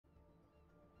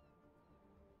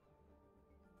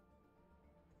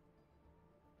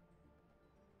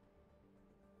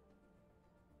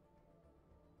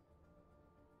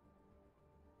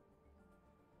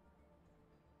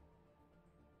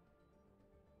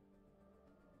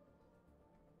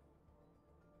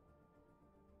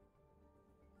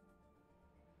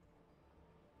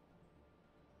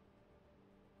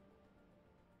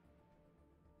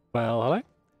Well, hello.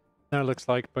 Now it looks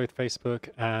like both Facebook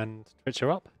and Twitch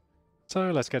are up. So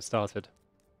let's get started.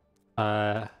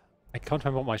 I can't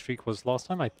remember what my streak was last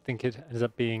time. I think it ended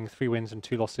up being 3 wins and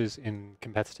 2 losses in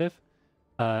competitive.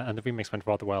 And the remix went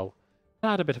rather well.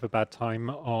 I had a bit of a bad time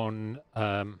on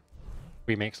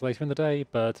remix later in the day,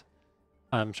 but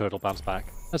I'm sure it'll bounce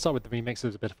back. Let's start with the remix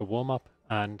as a bit of a warm-up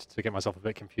and to get myself a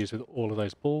bit confused with all of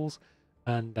those balls,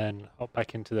 and then hop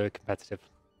back into the competitive.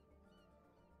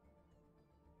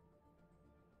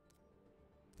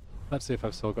 Let's see if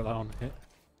I've still got that on here.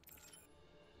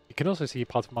 You can also see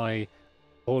part of my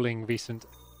balling recent...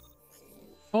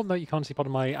 Oh no, you can't see part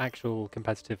of my actual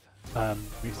competitive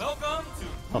recent... Welcome to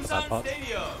Busan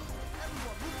Stadium.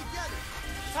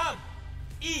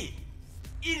 3,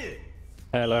 2, 1.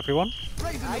 Hello everyone.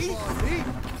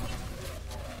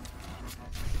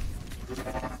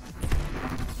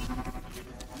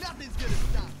 Nothing's gonna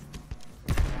stop.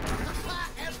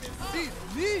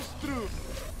 Sinistro.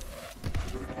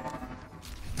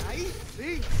 Aí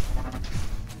sim.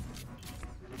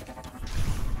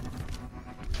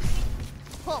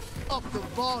 Pump up the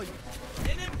volume.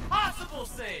 An impossible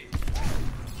save.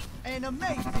 An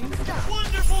amazing stop.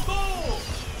 Wonderful goal.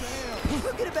 Damn.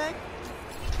 Look at it back.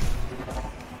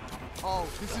 Oh,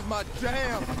 this is my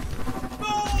jam.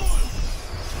 Goal.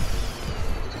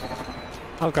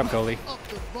 I'll grab goalie. Up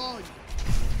the volume.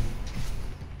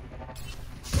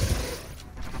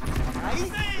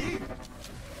 Save.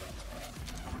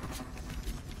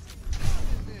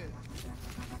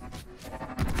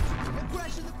 And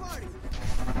crashing the party.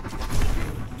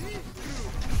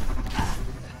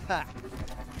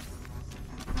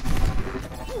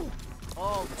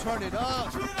 Oh, turn it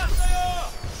up.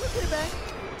 들어갔어요. Look at it back.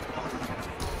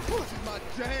 This is my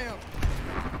jam.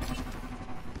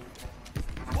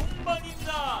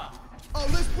 공방입니다. Oh,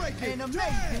 let's break it. An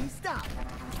amazing stop.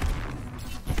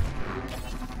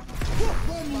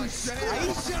 My jam.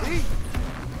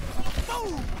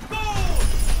 Boom. Goal.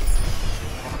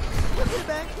 Look at it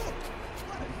back.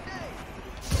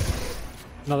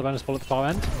 Another bonus ball at the far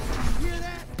end. Hear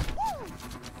that?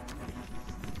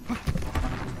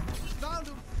 Found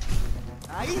him.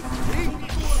 Ahí sí.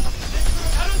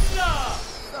 다릅니다.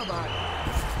 Somebody.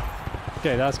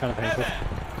 Okay, that's kind of painful.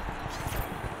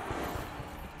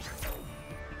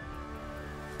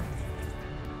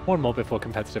 One more before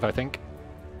competitive, I think.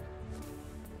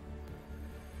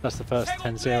 That's the first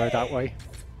 10-0 that way.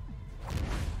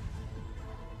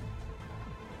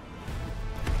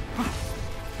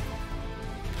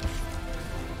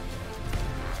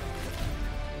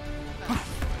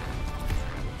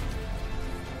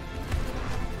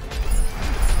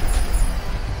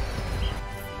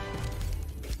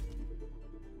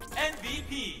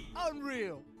 MVP.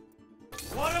 Unreal.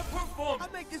 What a performance.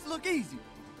 I make this look easy.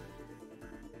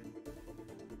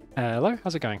 Hello,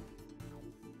 how's it going?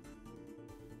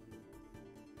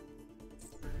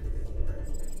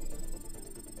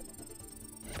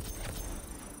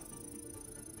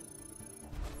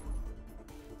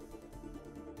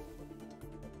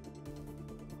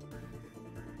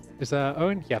 Is there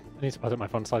Owen? Yeah, I need to put up my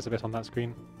font size a bit on that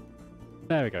screen.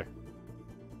 There we go.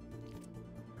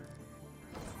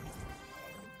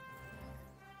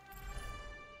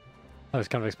 I was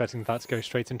kind of expecting that to go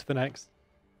straight into the next.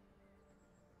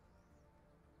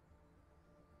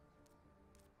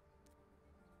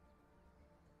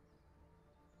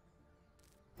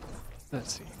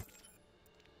 Let's see.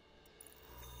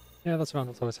 Yeah, that's around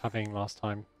what I was having last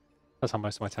time. That's how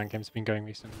most of my tank games have been going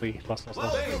recently. Plus. I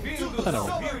don't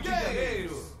know.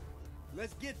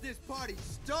 Let's get this party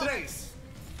started.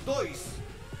 3, 2,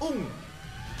 1.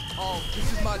 Oh,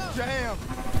 this is my jam.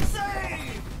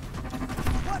 Save.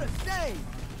 What a save.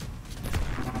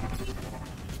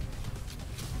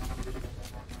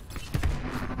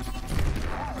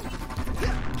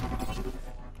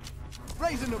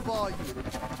 Raising the volume.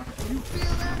 You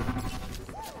feel that?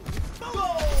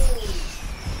 Goal.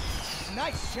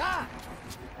 Nice shot.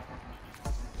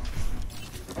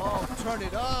 Oh, turn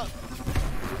it up. Is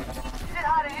it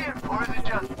hot in here, or is it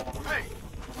just me?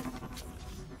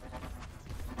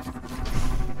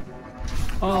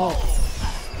 Oh!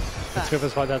 The two of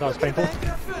us right there, that was painful.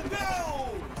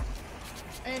 Goal.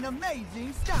 An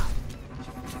amazing stop.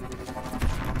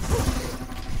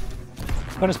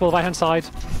 Bonus ball, right hand side.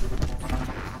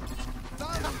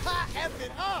 F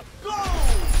it up. Goal.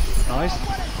 Nice.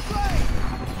 What a strike.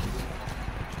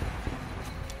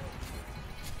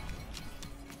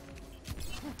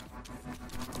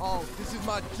 Oh, this is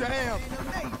my jam. An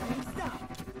amazing stop.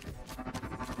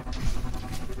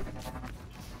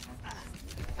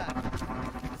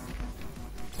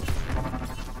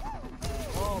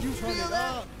 Oh, you turn it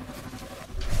up.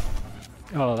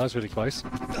 Oh, that was really close.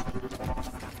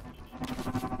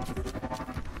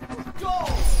 Go!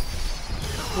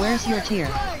 Where's your tier?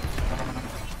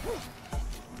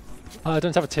 I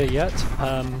don't have a tier yet.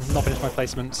 Not finished my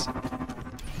placements.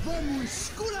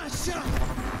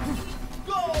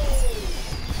 Go!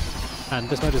 And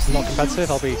this mode is not competitive.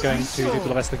 I'll be going to do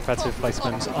the rest of the competitive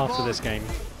placements after this game,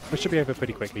 which should be over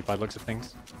pretty quickly by the looks of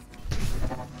things.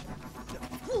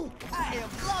 I am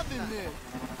loving this.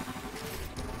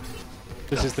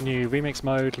 This is the new remix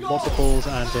mode, lots of balls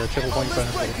and a triple point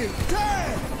bonus ball.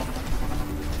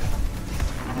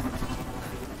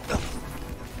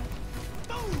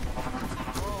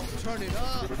 Oh, turn it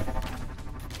up.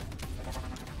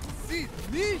 See,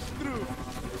 niche through.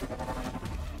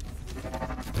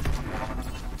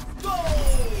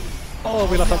 Oh,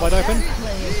 we left that wide open.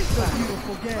 It's a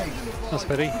beautiful game. That's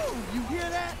pity. You hear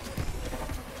that?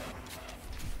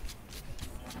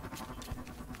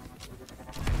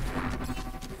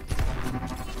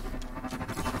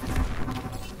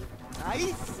 I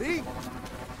see.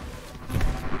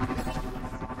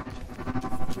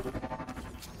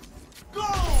 Go!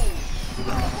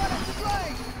 What a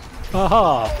strike!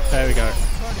 Aha! There we go.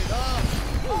 Turn it up.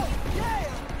 Oh, yeah!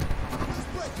 Let's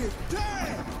break it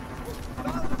down.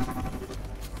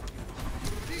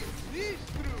 Niche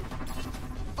through.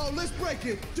 Oh, let's break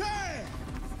it down.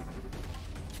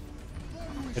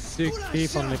 It's do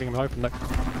keep on leaving them open though. Go!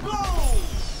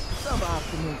 Some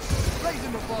optimism.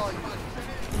 Raising the volume.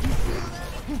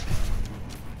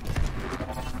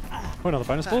 Oh, another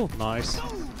bonus ball. Nice. Go!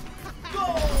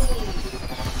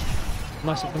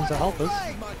 Nice of them to help us.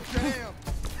 My jam.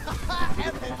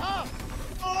 F it up.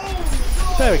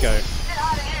 Oh! There we go. Get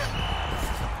out of here!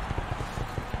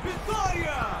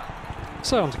 Victoria!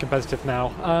 So on to competitive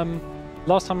now.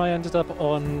 Last time I ended up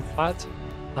on flat,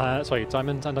 sorry,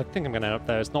 diamond, and I think I'm going to end up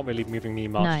there. It's not really moving me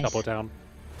much Nice. up or down.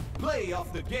 Play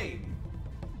of the game.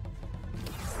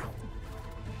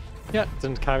 Yeah,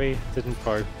 didn't carry, didn't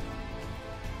pro.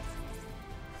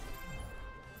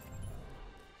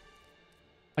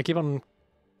 I keep on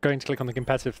going to click on the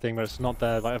competitive thing, but it's not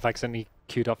there. Like I've accidentally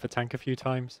queued up for tank a few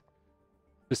times.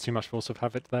 There's too much force of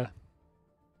have it there.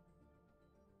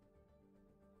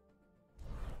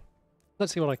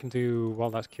 Let's see what I can do while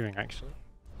that's queuing, actually.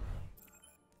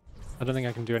 I don't think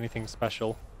I can do anything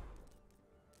special.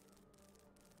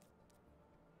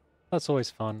 That's always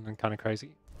fun and kind of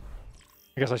crazy.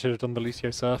 I guess I should have done the Lucio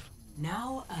surf.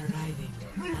 Now arriving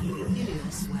at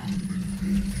Ilios Well.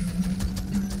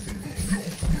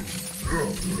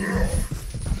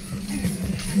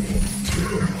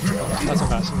 That's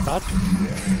embarrassing bad.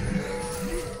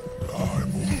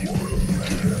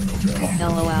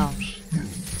 LOL.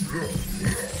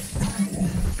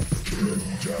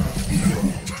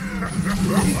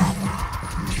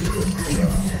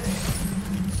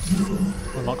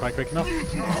 Well, not quite quick enough.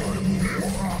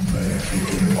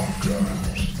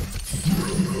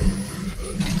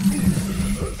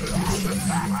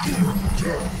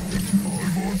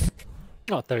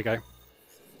 Oh, there we go.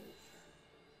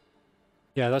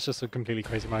 Yeah, that's just a completely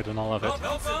crazy mode and I love it.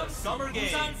 Welcome to the Summer Game.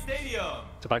 Busan Stadium.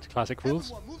 So back to classic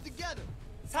rules. Everyone move together.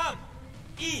 3,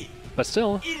 2, But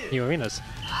still, new arenas.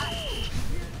 I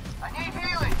need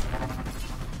healing!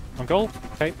 On goal?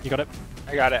 Okay, you got it.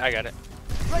 I got it, I got it.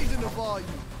 Raising the volume.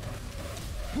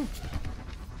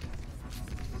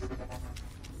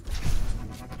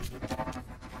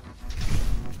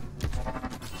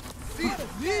 See the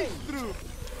knee through.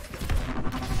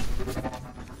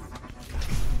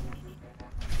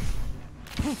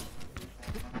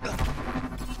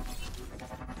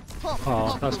 Pump Oh,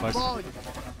 up that's the nice. volume.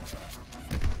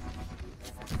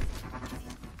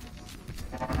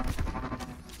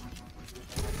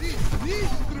 See the knee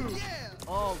through.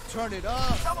 Oh, turn it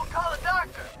up. Someone call a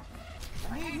doctor!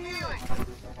 I need healing!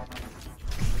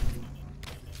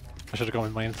 I should have gone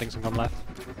with my instincts and gone left.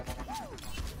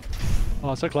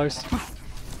 Oh, so close.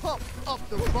 Pump up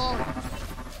the volume.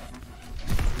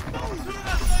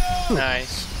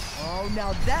 Nice. Oh,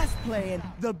 now that's playing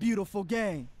the beautiful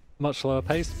game. Much slower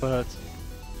paced, but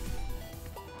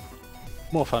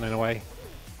more fun in a way.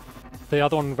 The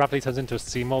other one rapidly turns into a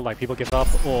steamroll, like people give up,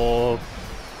 or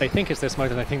they think it's this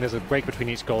mode and they think there's a break between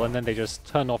each goal, and then they just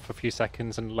turn off for a few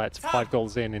seconds and let 5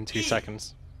 goals in 2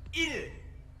 seconds. Eat it.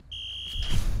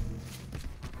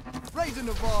 Raising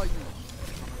the volume.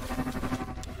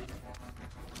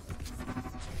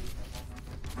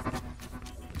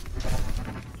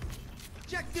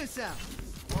 Check this out.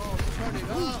 Oh, turn it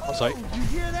up. Oh, sorry. You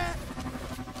hear that?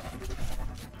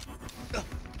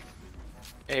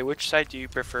 Hey, which side do you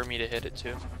prefer me to hit it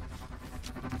to?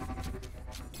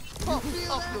 Pump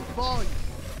up the volume.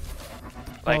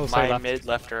 Like Oh, sorry, my left. mid,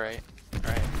 left, or right?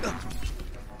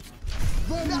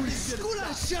 Vamos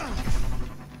esculachar!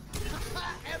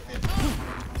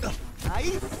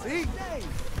 Aí sim!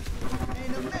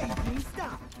 An amazing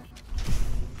stop!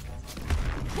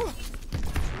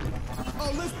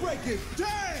 Oh, let's break it!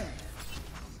 Damn!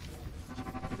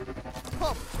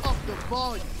 Pump up the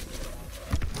volume!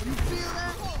 You feel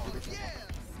that? Oh, yeah!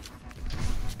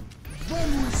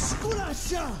 Vamos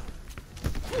esculachar!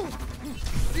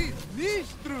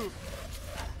 Sinistro!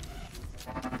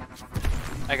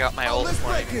 I got my ult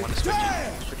before I even want to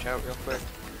switch out real quick.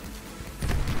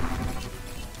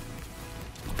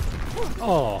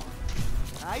 Oh,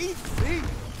 Aí sim!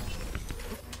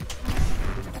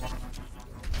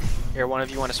 Here, one of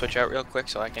you want to switch out real quick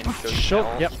so I can go to sure. my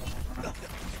ult? Yep. Here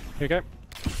we go.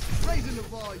 Raising the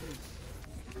volume!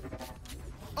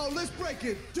 Oh, let's break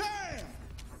it! Damn!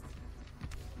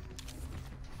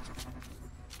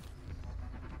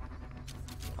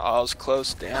 Oh, I was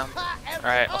close, damn.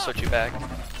 Alright, I'll switch you back.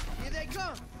 Here they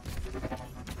come!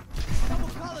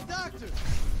 Someone call a doctor!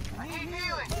 I need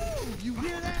healing. Ooh, you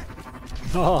hear that?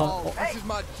 Oh, This is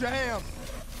my jam!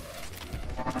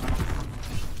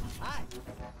 Hi.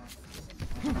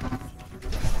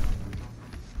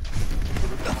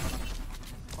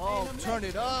 Oh, turn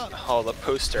it up! Oh, the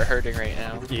posts are hurting right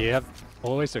now. yep.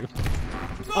 Always do.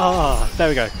 Ah, there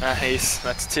we go. Nice,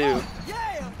 that's 2.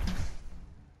 Yeah!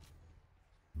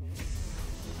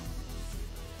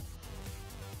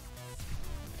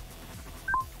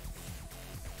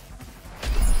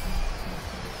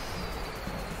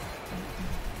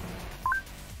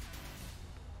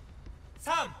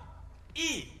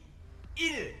 3,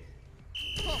 2,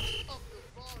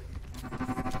 1.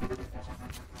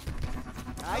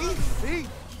 Aí sim!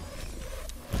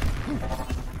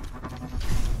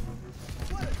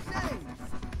 What a shame!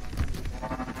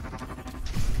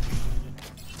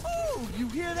 Ooh, you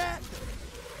hear that?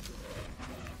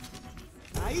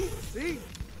 Aí sim!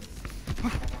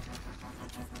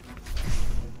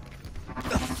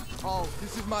 Oh,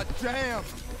 this is my jam!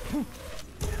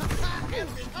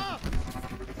 Amp it up!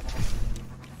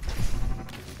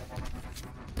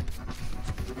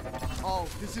 Oh,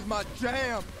 this is my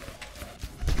jam!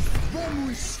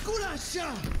 Vamos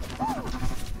esculachar!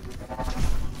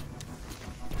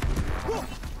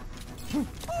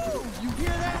 Oh, you hear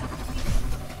that?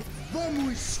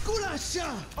 Vamos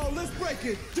esculachar! Oh, let's break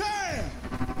it! Damn!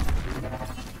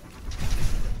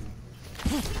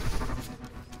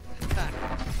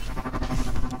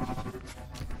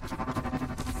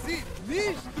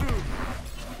 Sinistro!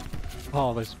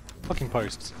 Oh, those fucking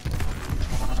posts.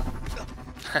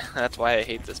 That's why I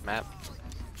hate this map.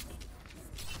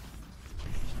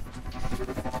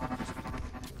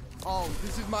 Oh,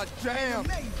 this is my jam!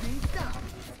 Amazing stuff!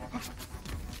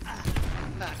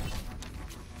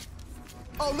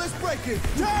 Oh, let's break it!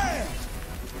 Damn!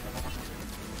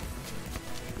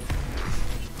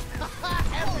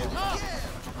 Oh, yeah.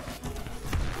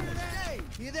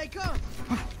 Here they come!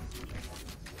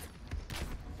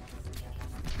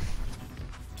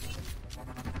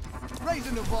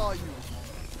 Raising the volume!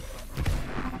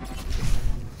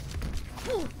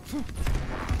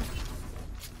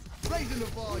 Raising the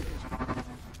volume!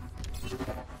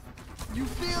 You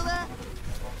feel that?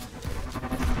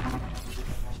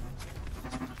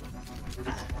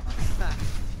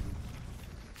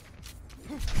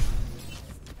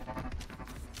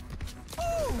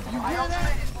 Oh, you My hear ultimate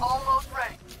that? is almost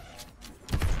ready.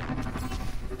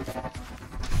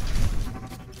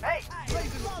 Hey,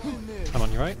 Raising the volume there. I'm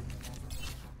on your right.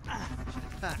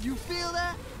 You feel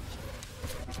that?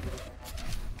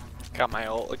 Got my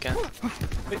ult again.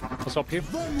 Wait, I'll stop you.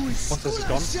 Once this is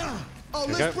gone. Oh,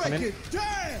 There we let's go, I'm break in. it.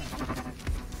 Damn!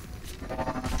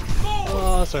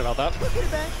 Oh, sorry about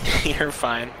that. You're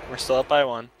fine. We're still up by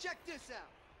 1. Check this out.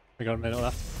 We got a minute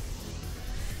left.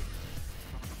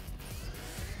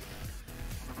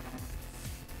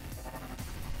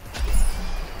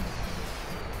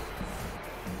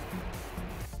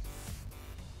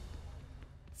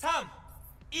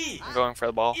 I'm going for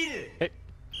the ball. Hey,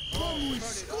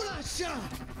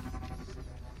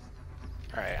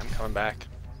 Alright, I'm coming back.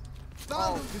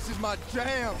 Oh, this is my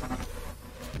jam.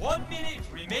 1 minute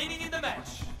remaining in the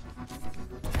match.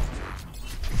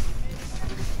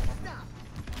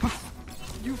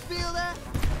 You feel that?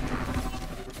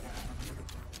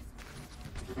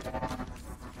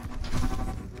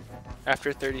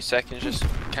 After 30 seconds, just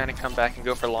kind of come back and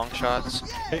go for long shots.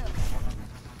 hey.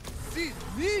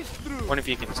 Sinistro. One of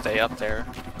you can stay up there,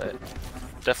 but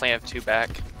definitely have 2 back.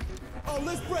 Oh,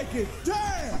 let's break it.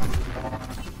 Damn!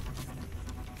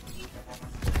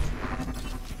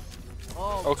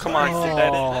 Oh, come on, get that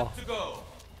in. Oh, To go.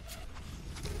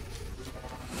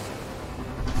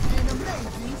 An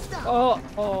amazing stop!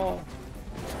 Oh!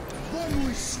 Vamos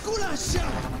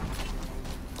esculachar!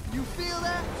 You feel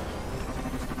that?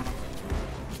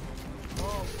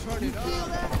 Oh, turn it up. You feel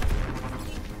that?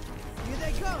 Here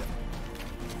they come.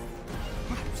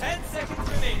 10 seconds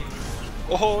remaining.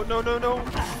 Oh, no, no, no.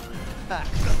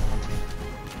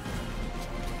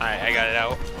 Alright, I got it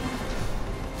out.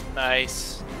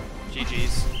 Nice.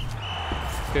 GG's.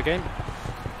 Good game.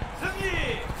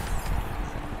 승리!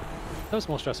 That was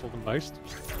more stressful than most.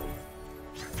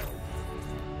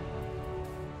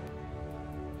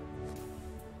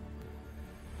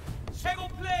 최고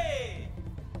플레이!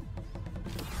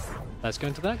 Let's go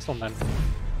into the next one then.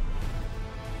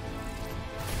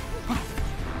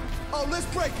 Oh, let's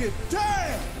break it.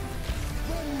 Damn!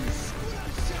 Vamos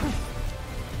esculachar!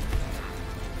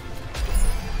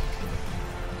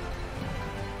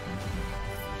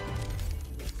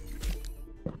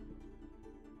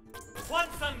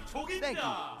 완상 Thank you.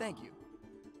 족입니다. Thank you.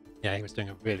 Yeah, he was doing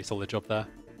a really solid job there.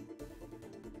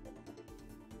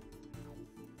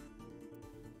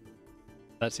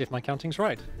 Let's see if my counting's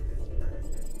right.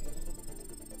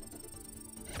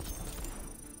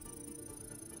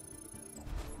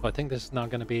 I think this is now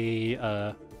going to be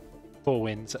 4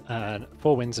 wins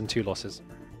and 2 losses.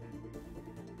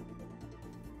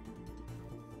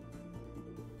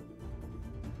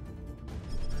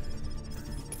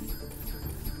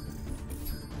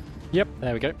 Yep,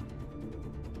 there we go.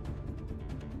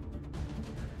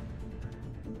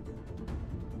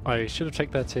 I should have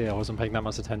checked their tier, I wasn't paying that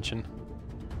much attention.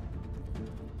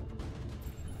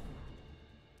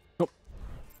 Oh.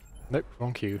 Nope,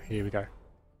 wrong queue. Here we go.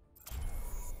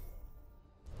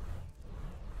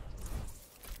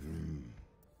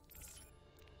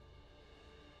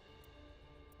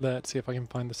 Let's see if I can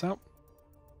find this out.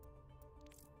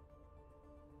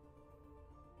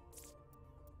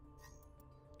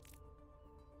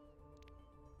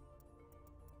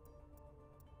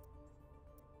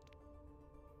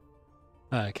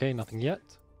 Okay, nothing yet.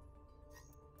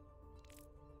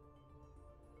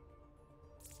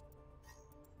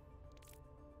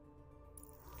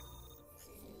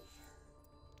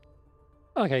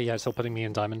 Okay, yeah, still putting me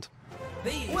in diamond.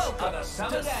 These are the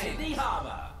Summer Sydney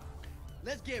Harbour.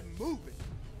 Let's get moving.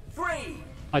 3,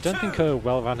 I don't think a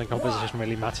well-rounded composition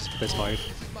really matters for this mode.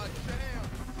 This is my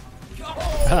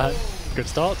jam. Good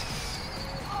start.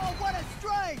 Oh, what a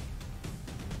strike!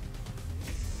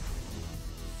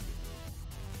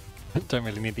 Don't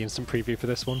really need the instant preview for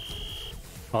this one.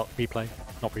 Well, replay,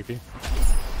 not preview.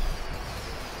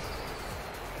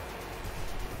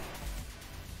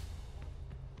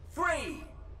 Three,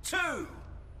 two,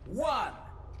 one.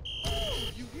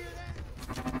 You hear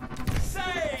that?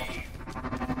 Save!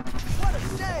 What a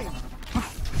shame!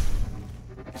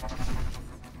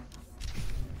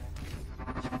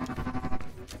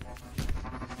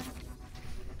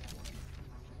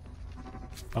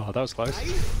 Oh, that was close.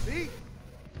 See?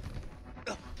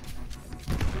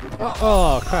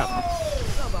 Oh, crap.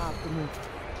 Suboptimal.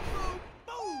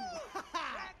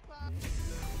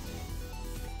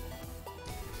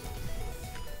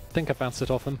 I think I bounced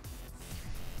it off him.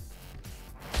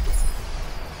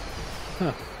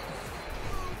 Huh.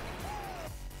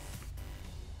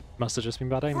 Must have just been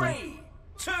bad aim then. 3,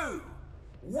 2,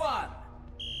 1.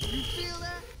 You feel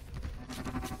that?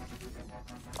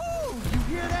 Oh, you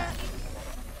hear that?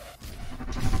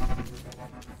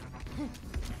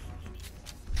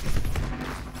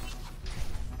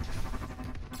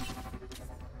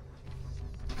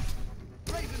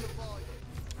 Raising the volume.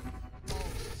 Oh,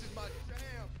 this is my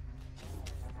jam.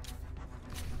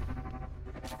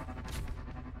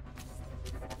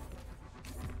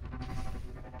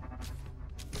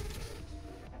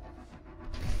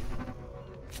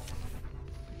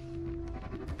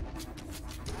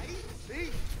 See?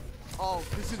 Oh,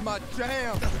 this is my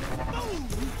jam. Boom!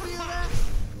 You feel that?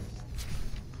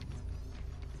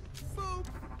 Boom!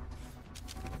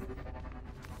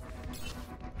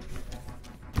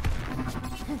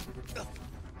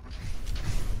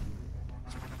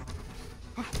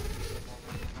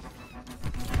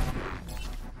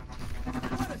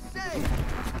 What a save!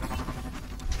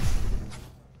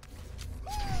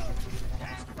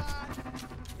 That's fine.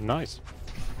 Nice.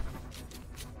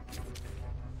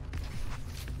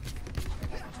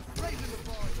 Raising the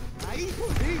volume. Ahí,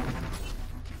 sí.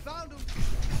 Found him.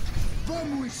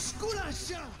 Vamos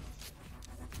esculachar.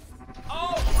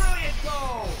 Oh, brilliant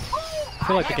goal! I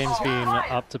feel like the game's been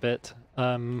upped a bit.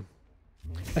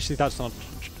 Actually, that's not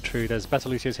true. There's better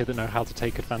Lucios here that know how to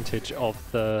take advantage of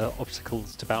the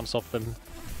obstacles to bounce off them.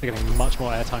 They're getting much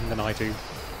more airtime than I do.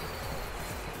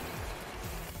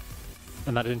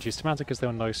 And that didn't use Stamata because there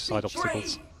were no side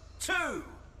obstacles. 3, 2,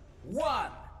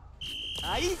 1.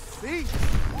 Aí sim!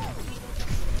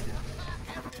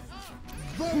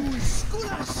 Vamos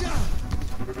esculachar!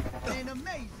 An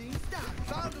amazing stop,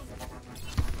 found him!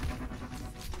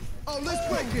 Oh, let's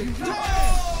break it!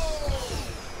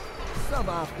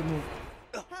 Suboptimal.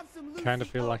 Kind of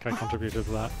feel like I contributed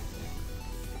to that.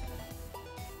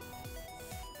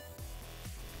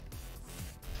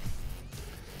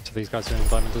 So these guys are in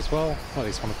diamond as well. Or at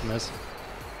least one of them is.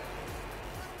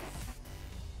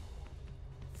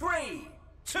 3,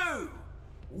 2,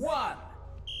 1.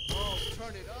 Oh,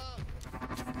 turn it up!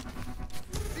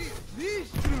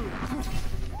 These two!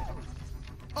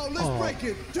 Oh, let's break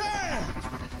it! Damn!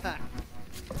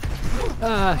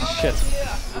 Ah, shit.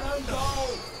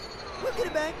 We'll get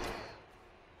it back.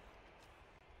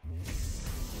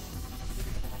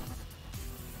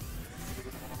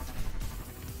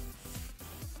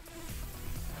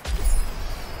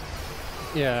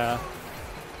 Yeah.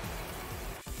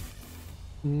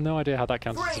 No idea how that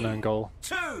counts as an own goal.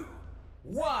 2,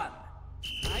 1.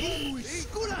 Vamos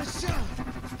esculachar!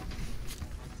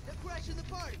 They're crashing the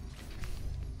party.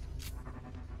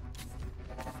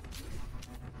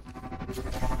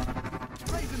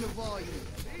 Raising the volume.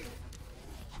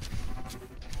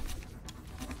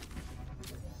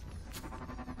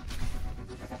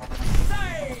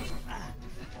 Save!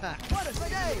 What a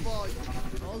save!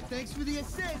 Oh, thanks for the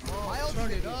assist. I'll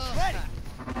turn it up. Ready.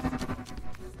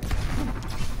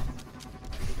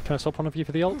 Can I stop one of you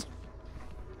for the ult?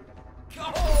 Go!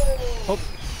 Oh,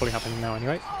 probably happening now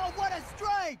anyway. Oh, what a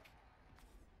strike!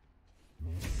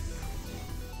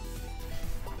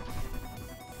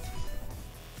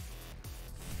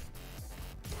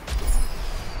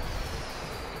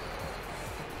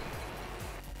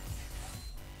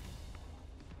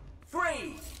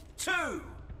 Three, 2,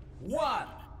 1.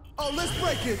 Oh, let's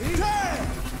break it. Damn!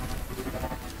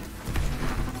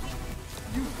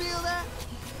 You feel that?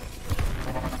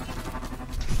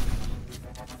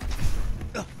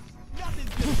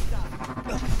 Nothing's gonna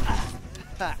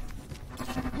stop.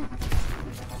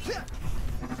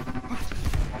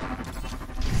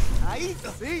 Ahí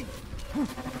sí.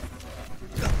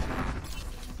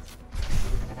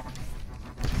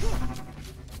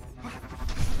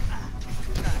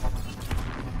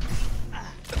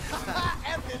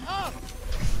 F it up.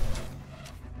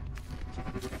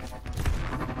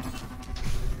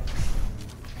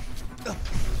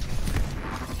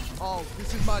 Oh,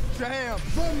 this is my jam.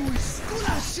 Vamos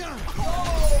esculachar. Oh,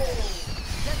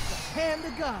 that's the hand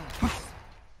of God.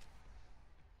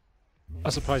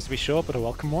 A surprise to be sure, but a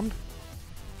welcome one.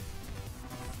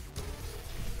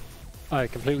 I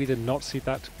completely did not see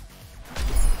that.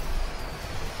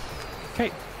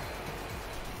 Okay.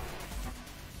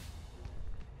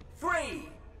 3,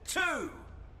 2,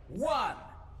 1.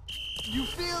 You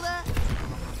feel that?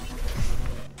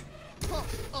 Pump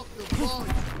up the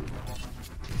volume.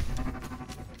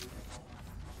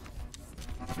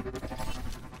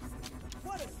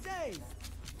 What a save!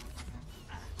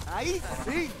 Ahí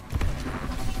sí.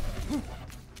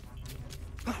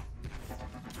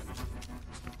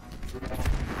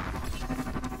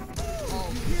 Oh,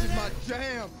 this is my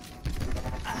jam.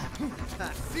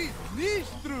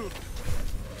 Sinistro.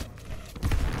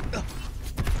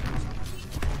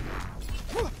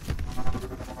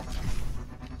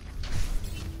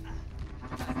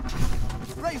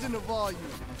 Raising the volume.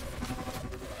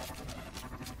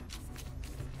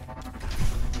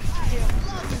 I am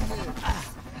loving this.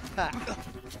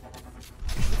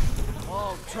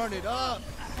 Oh, turn it up.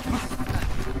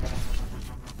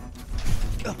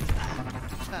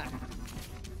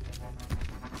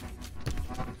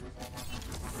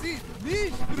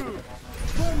 Sinistro.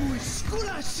 Vamos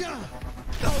esculachar.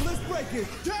 Oh, let's break it.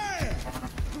 Damn.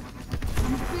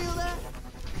 You feel that?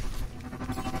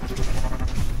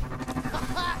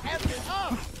 F it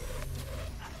up.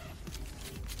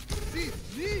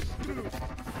 Sinistro.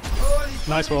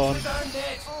 Nice one.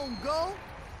 On go.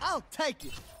 I'll take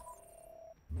it.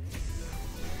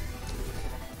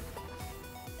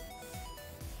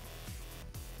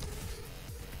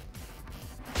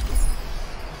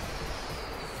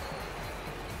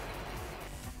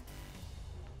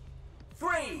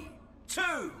 Three,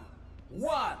 2,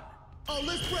 1. Oh,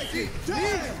 let's break it.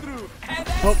 Damn. Through. And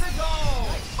that's the goal!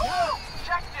 Woo!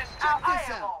 Check this out. I this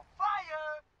am out. on fire.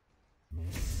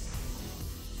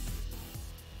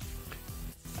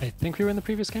 I think we were in the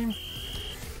previous game.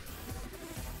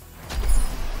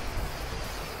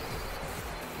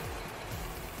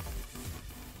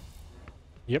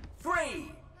 Yep.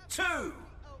 3, 2,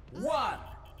 1.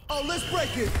 Oh, let's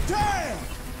break it. Damn.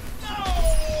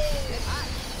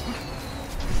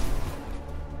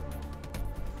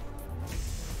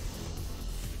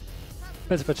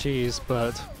 Bit of a cheese,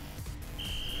 but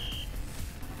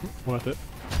worth it.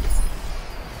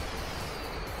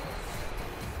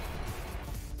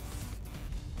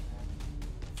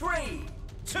 Three,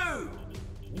 two,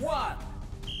 one.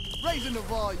 Raising the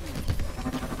volume.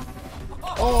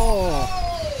 Oh!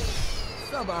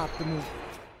 Suboptimal.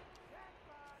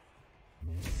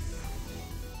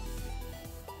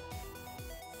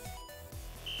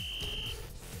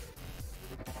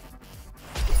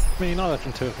 I mean, I left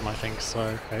in 2 of them, I think, so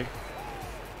okay.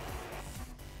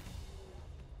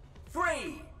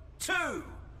 Three, two,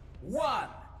 one.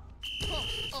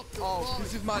 Oh,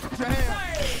 this is my jam.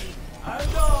 Hey! I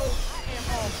go. I am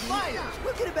on fire.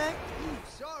 Look at it back.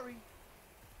 Sorry.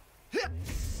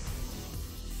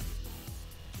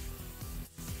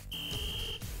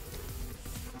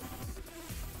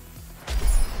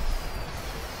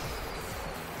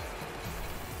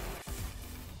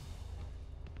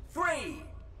 Three,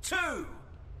 two,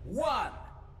 one.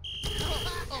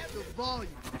 Up the volume.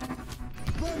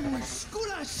 Vamos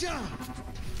esculachar.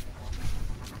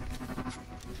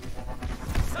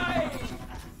 Save!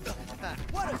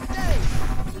 What a save!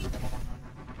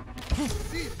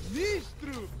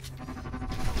 Sinistro!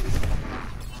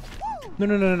 No,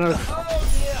 no, no, no, no. Oh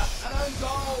dear, an own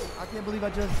goal. I can't believe I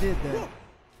just did that.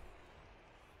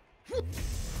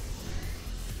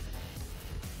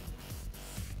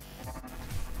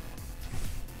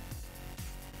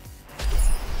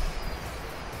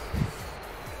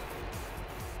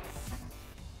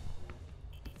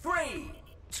 Three,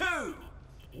 two,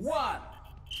 one.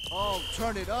 Oh,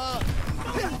 turn it up.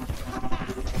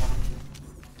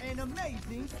 An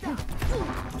amazing stop.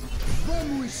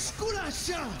 Vamos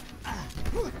esculachar.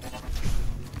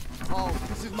 Oh,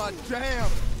 this is my jam.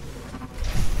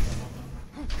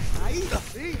 Ahí,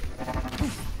 sí.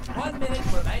 1 minute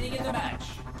remaining in the match.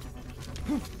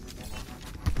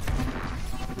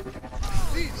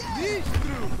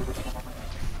 Sinistro!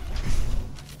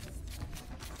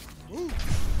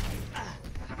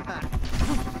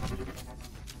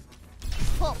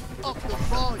 Pump up the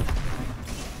volume.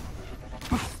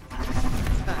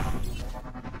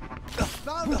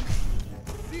 Nada.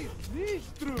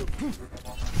 Sinistro!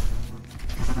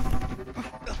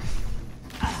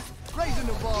 Raising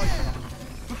the volume.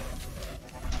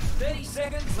 30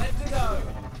 seconds left to go.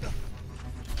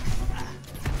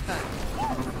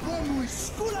 Vamos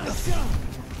esculachar.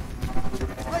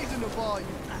 Raising the volume.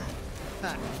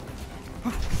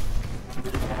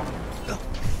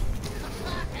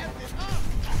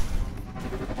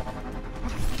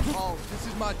 Oh, this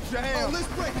is my jam. Oh, let's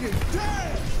break it.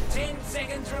 Damn! 10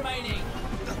 seconds remaining.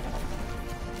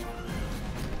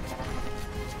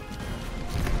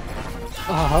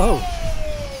 Oh!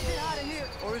 Get out of here,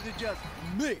 or is it just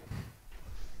me?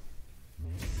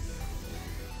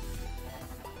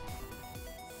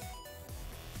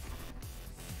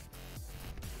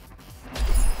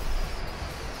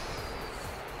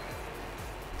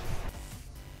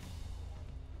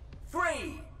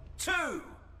 Three, two,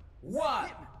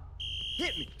 one.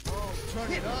 Hit me. Oh,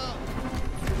 turn it up.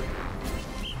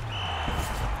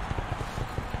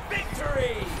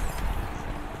 Victory!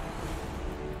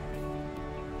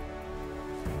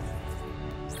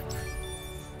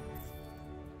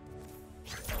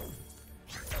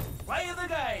 Play of the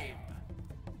game.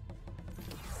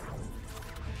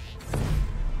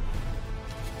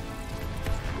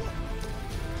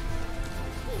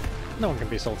 No one can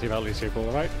be salty about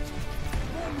Lúcioball, right?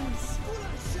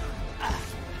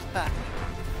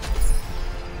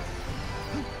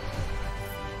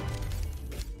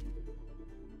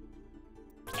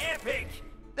 Epic!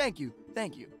 Thank you,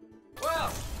 thank you.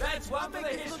 Well, that's one for the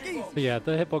history book. But yeah,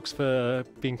 the hitbox for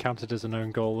being counted as an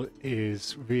own goal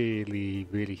is really,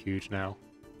 really huge now.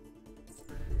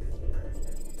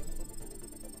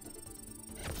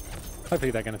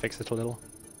 Hopefully they're going to fix it a little.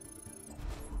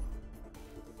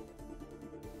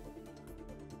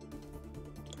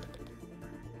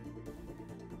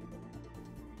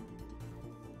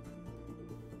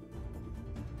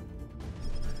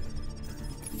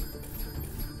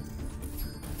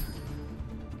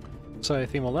 So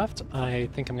 3 more left. I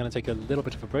think I'm going to take a little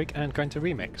bit of a break and go into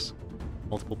remix.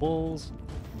 Multiple balls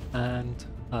and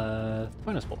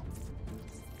bonus ball.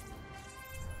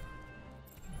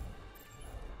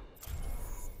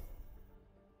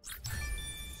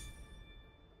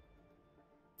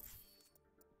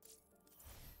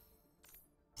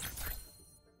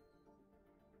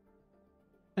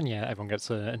 And yeah, everyone gets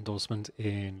an endorsement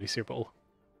in Lúcioball.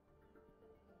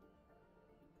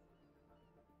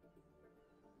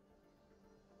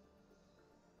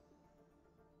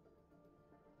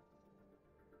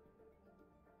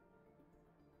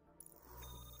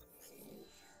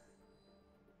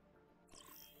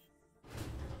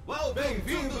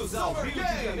 Bem-vindos ao Rio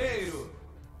de Janeiro.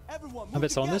 A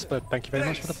bit on this, but thank you very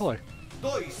much for the follow. 2,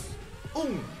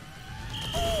 1.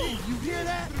 You hear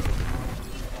that?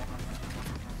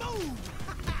 Boom!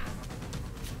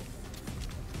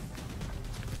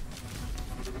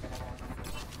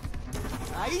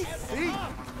 Aí sim!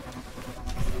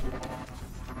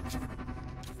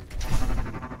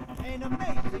 An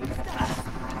amazing stop!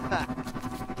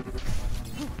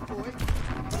 Boy,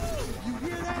 you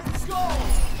hear that? Let's go!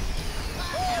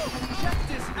 Check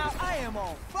this out! I am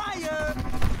on fire!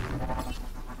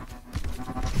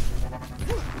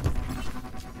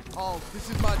 Oh, this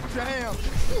is my jam!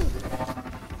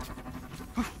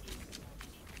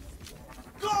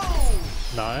 Go!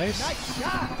 Nice. Nice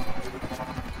shot!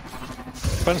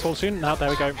 Bonus ball soon. Now, there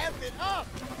we go. F it up!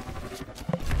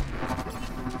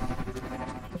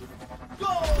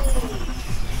 Go!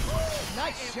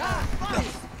 Nice shot!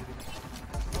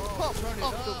 Pump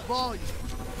up the volume!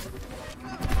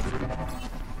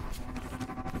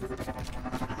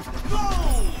 Go!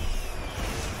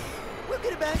 We'll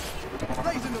get it back!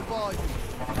 Raising the volume!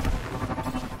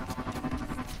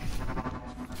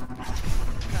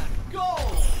 Go!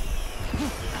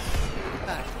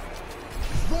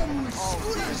 Oh,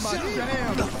 this is my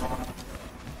jam!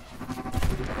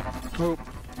 Oh,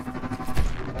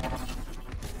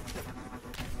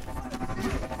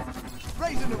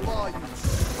 Raising the volume!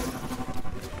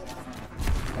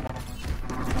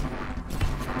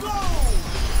 Go!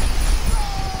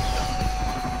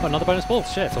 oh, another bonus ball.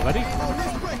 Shit, already. Oh,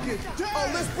 let's break it!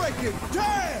 Oh, let's break it!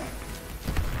 Damn!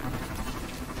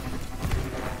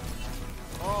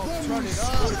 Oh, turn it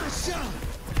up!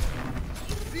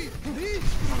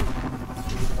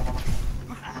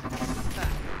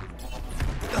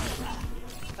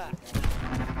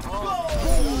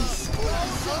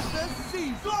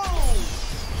 Go!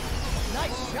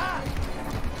 Nice shot!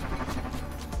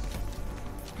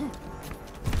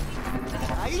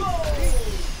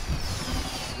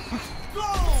 Go!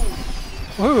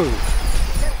 Woo!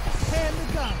 Hand the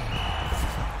gun!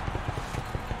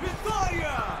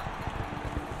 Vitória!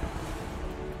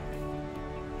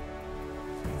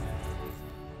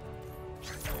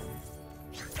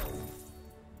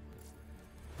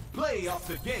 Play of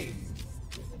the game.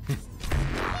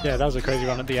 Yeah, that was a crazy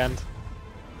run at the end.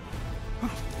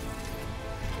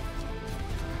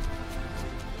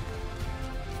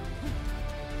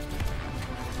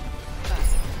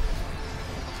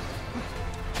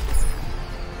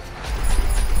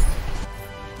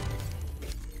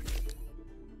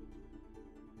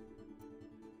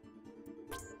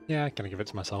 Yeah, I'm gonna give it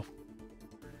to myself.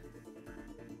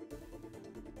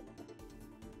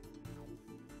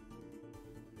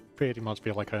 Pretty much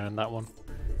feel like I earned that one.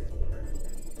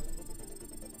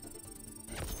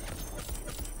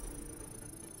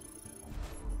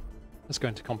 Let's go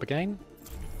into comp again.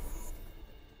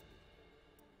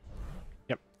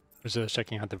 Yep, was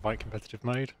checking out the right competitive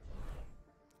mode.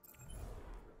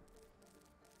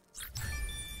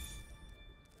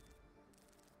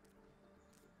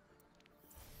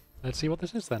 Let's see what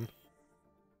this is then.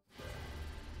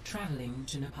 Traveling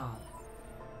to Nepal.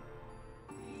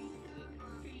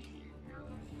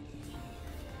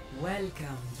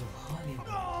 Welcome to Hollywood.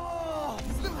 Oh,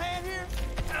 little hand here.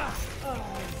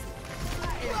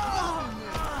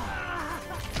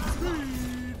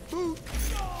 Speed boot.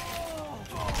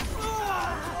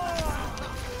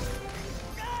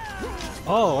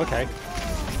 Oh, okay.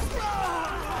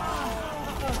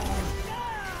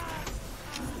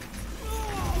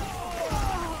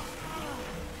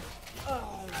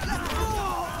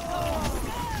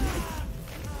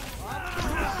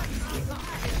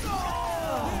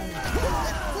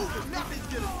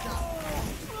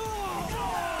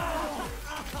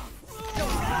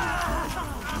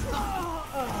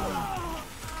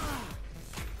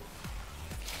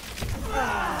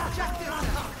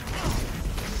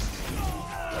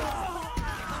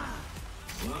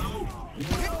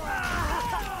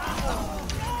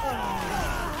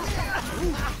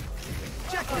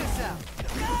 Check this out.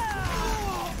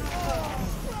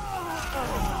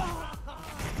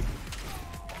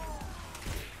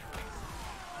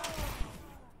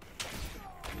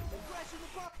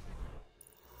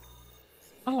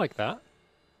 I like that.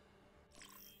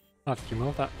 I'll have to do more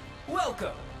of that.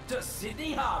 Welcome to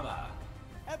Sydney Harbour.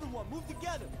 Everyone, move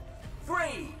together.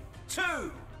 3,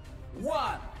 2,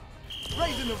 1.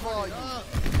 Raising the volume.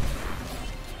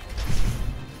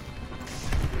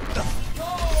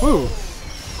 Woo!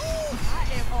 I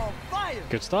am on fire.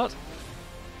 Good start.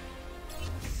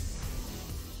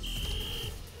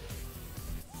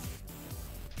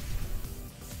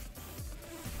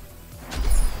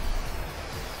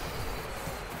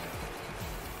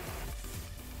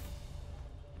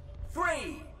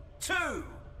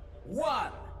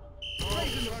 1.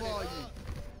 Raising the volume.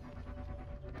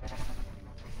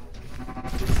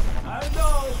 I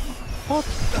know.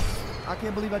 I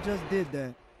can't believe I just did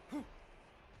that.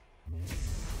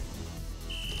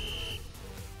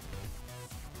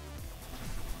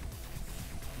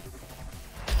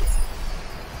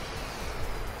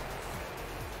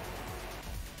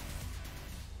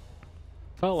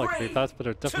 Felt like Three, that, but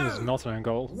it definitely is two, not an own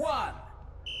goal. 1.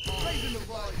 Raising the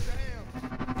volume.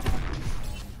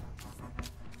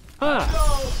 Ah!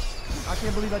 I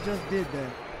can't believe I just did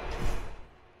that.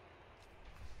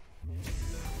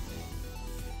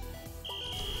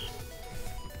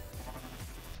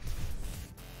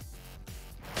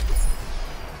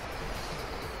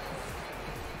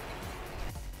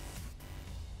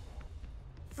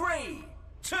 Three,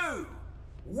 two,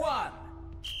 1.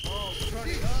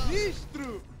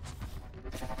 Ministro!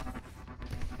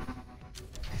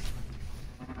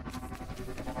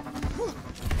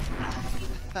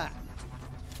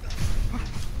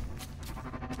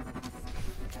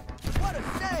 What a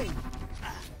shame!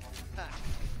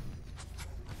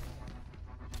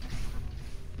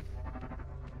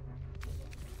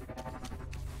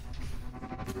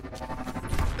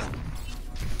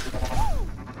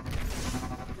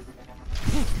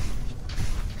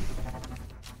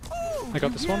 I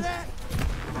got this one.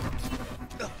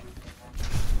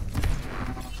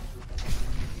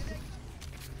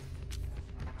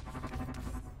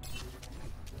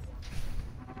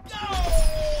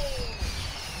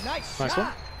 Nice Nice one.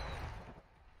 shot!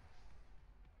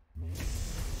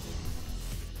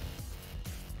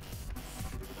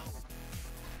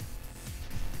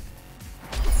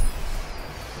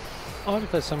 I wonder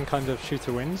if there's some kind of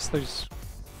shooter wins. Those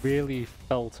really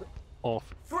felt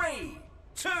off. 3,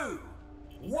 2,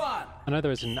 1. I know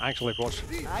there is an actual Overwatch.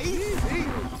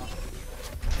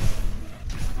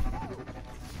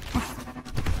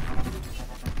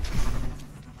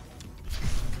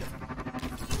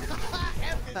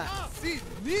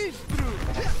 Sinistro!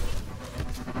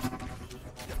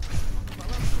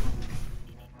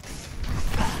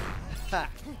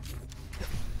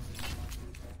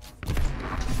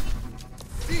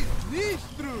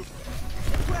 Sinistro!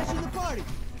 Crashing the party!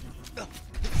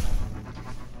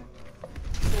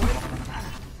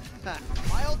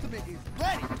 My ultimate is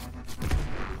ready!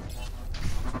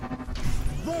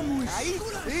 Vamos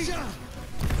esculachar!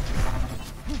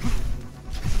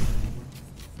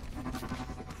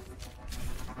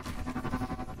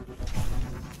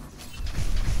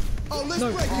 Oh, let's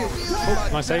break it! Oh,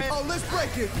 nice save. Oh, let's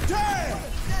break it! Damn!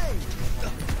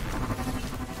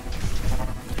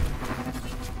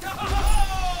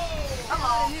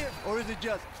 Hello! Or is it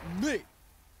just me?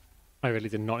 I really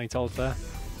did not need to ult there.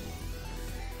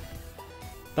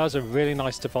 That was a really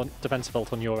nice defensive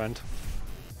ult on your end.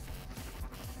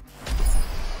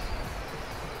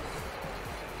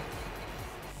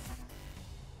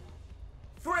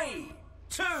 Three,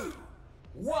 two,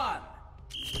 1.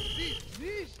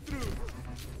 Sinistro!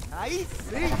 Aí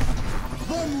sim!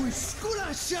 Vamos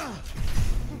esculachar!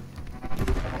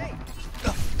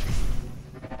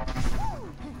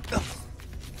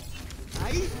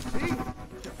 Aí sim!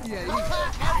 E aí?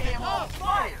 I am on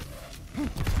fire!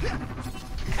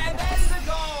 And that is a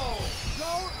goal!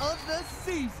 Goal of the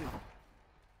season!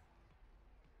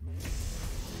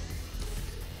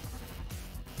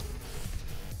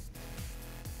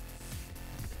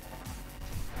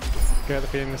 Get the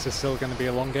feeling this is still going to be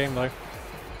a long game though.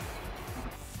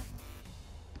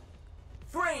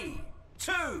 3,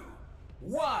 2,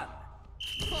 1.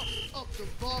 Pump up the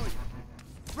volume!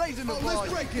 Raising the volume!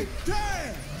 Let's break it!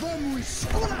 Damn! Vamos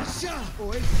esculachar!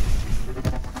 Oi!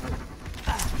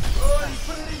 Oh, he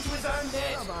put it into his own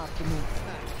net. Suboptimal.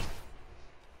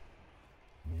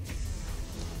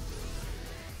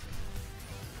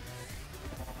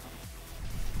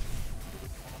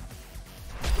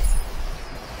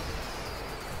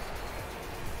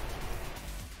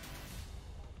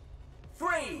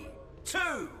 Three,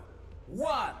 two,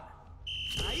 1.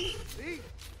 Aí sim!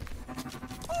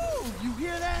 Oh, you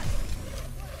hear that?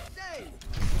 Hey!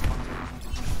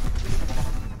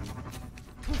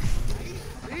 Aí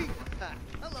sim!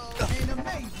 Hello! An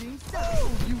amazing stuff!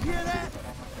 Oh, you hear that?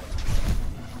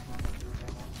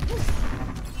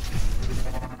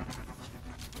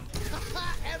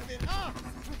 Effing up!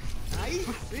 Aí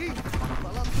sim!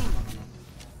 Fala tudo!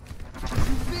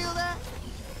 You feel that?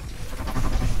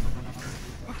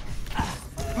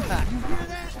 You hear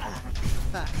that?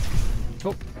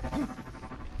 Oh,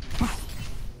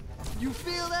 You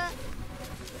feel that?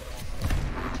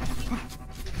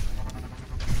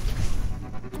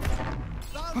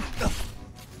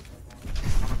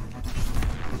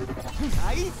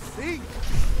 Ahí sí.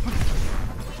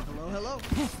 Hello, hello.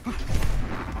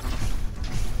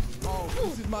 Oh,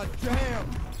 this is my jam.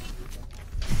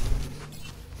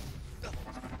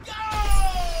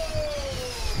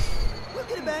 We'll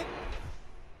get it back.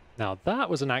 Now that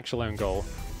was an actual own goal.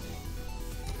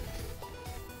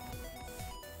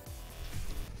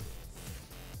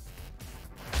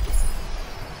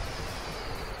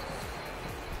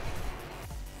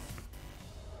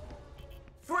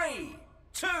 Three,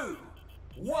 two,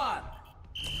 one.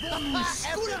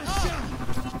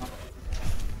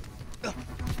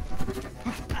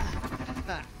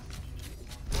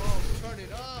 Oh, turn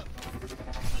it up.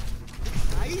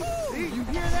 Ahí sí. You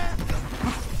hear that?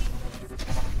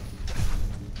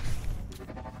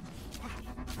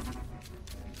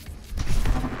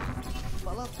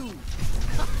 Fala tu.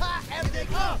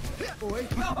 Everything up. Oi.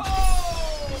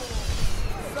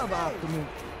 Sabato, meu.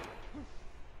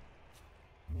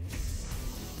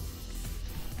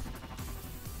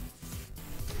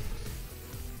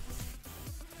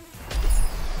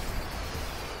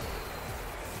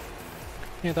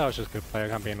 Yeah, that was just good play. I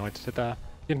can't be annoyed to sit there.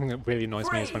 The only thing that really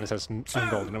annoys me is when it says own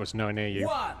goal and it was nowhere near you.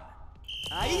 One.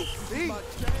 Ahí sí. My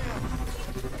jam.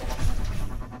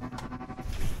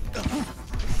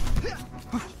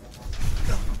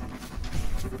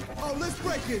 Oh, let's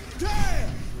break it. Damn!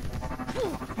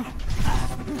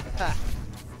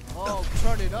 Oh,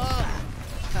 turn it up.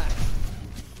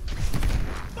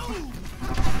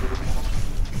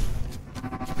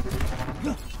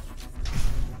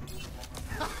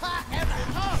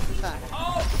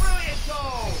 Oh, brilliant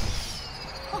goal!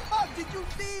 Did you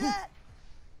see that?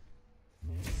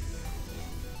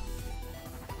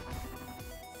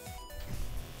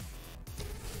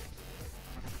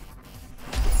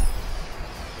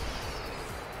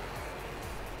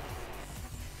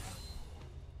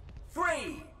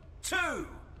 Three, two,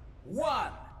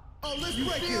 one. Oh, let's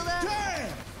break it. Damn!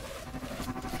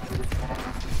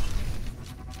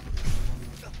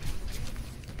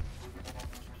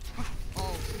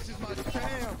 Oh, this is my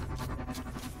jam.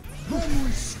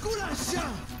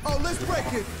 Oh, let's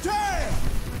break it. Damn!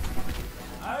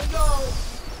 Oh no!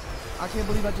 I can't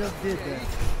believe I just did that.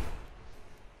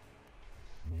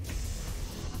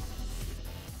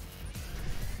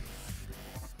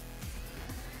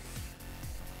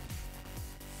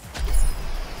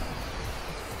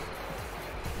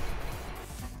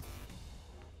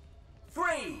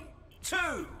 Three,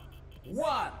 two,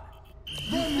 one.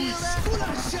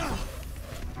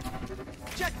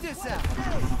 Check this out.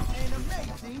 An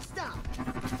amazing stop.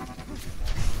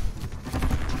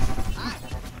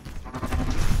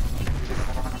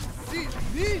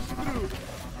 Sinistro!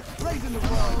 Raising the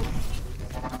wall.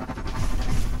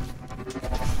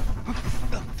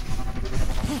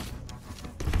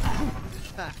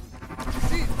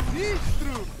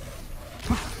 Sinistro!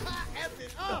 F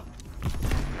it up!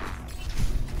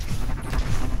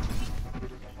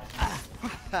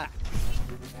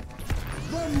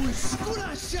 Vamos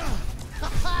esculachar!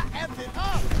 F it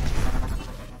up!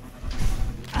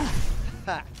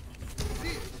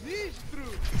 Sinistro!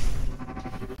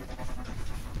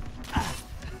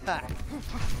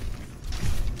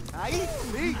 Aí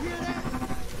sim! Hear that?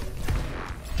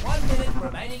 1 minute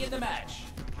remaining in the match.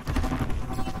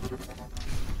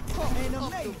 An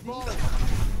amazing!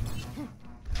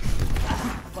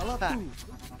 Fala tu!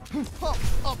 Pump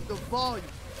up the volume!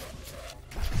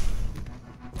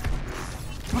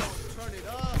 Turn it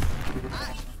up!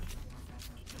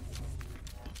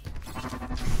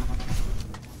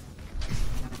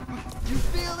 You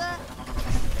feel that?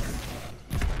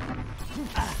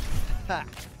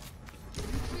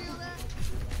 You feel that?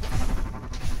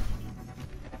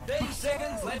 30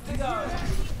 seconds left to go.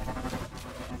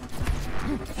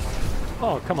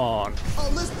 Oh, come on. Oh,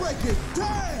 let's break it!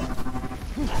 Damn!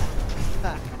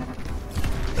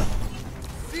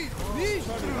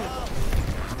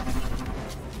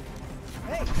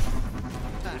 Hey!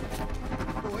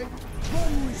 Boy!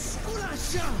 Vamos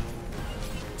esculachar!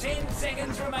 10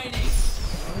 seconds remaining.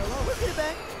 Hello? We'll get it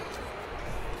back.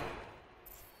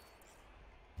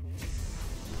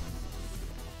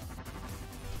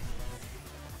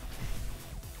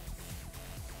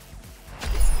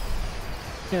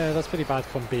 Yeah, that's pretty bad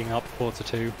from being up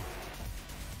 4-2.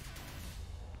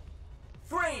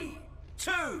 3,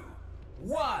 2,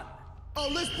 1. Oh,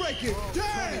 let's break it!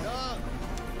 Damn!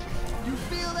 You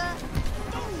feel that?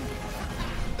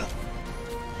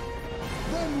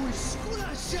 Vamos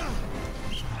esculachar!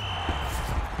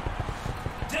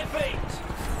 Defeat.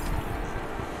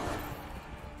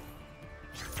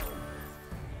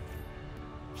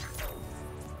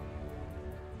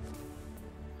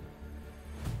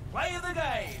 Play of the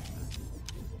game.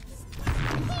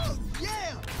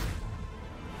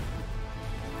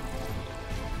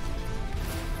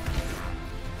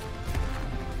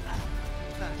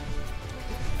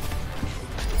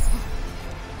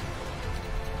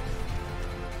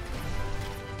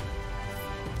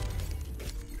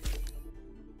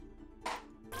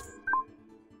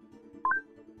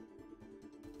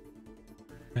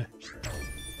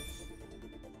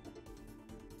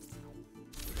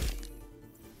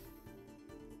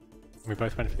 We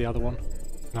both went for the other one.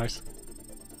 Nice.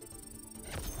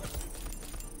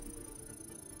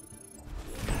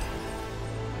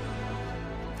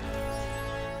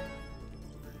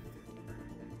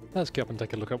 Let's get up and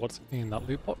take a look at what's in that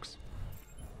loot box.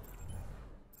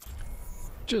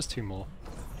 Just 2 more.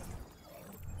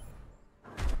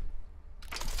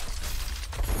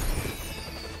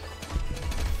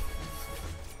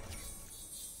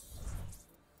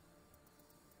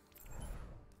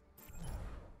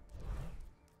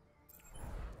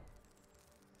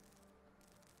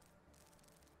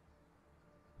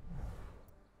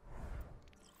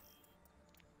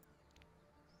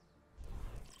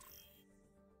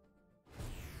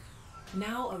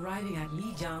 Now arriving at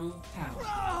Lijiang Town.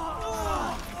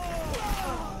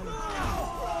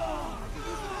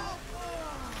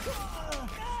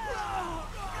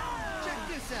 Check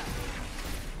this out.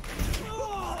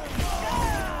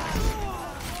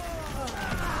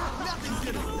 Nothing's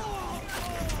gonna stop.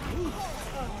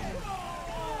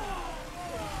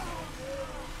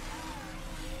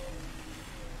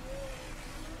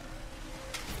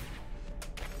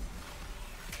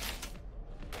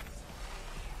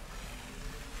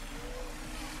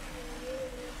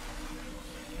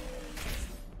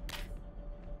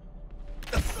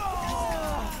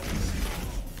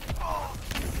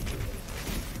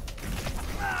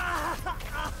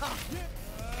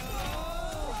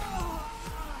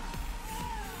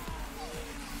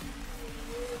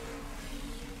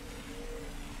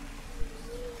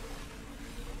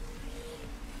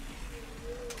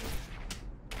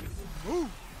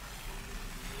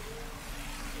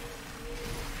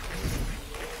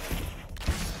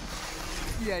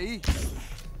 E aí?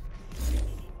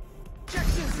 Check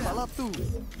this out. Fala tu.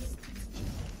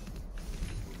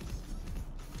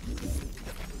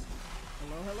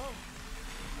 Hello, hello.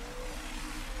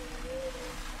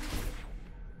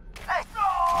 Hey!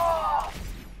 Oh!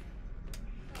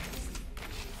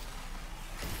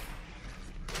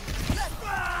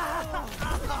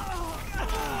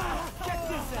 Check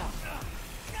this out.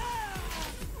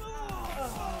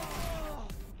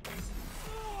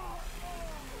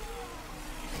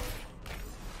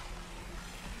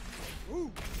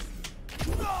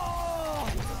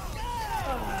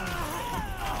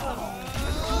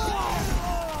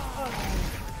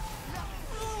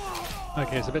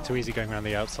 Okay, it's a bit too easy going around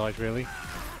the outside, really.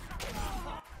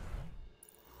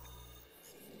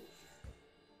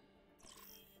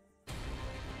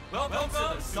 Welcome to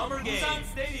the Summer Games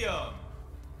Stadium.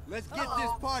 Let's get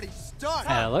this party started.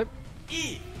 Hello.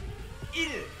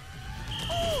 2、1。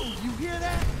 Oh, you hear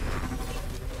that?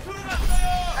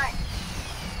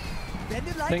 Bend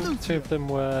it I like think Lucio. 2 of them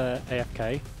were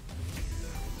AFK.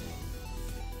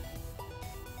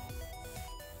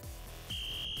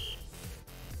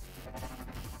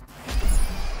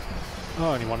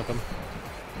 Oh, only one of them.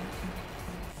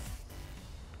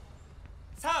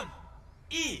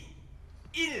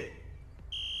 3、2、1。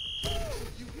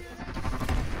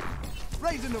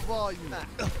 Raising the volume.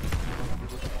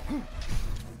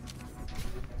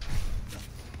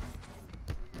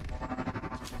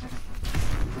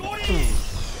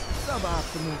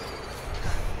 Suboptimal.